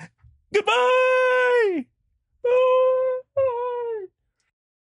 everyone. Goodbye.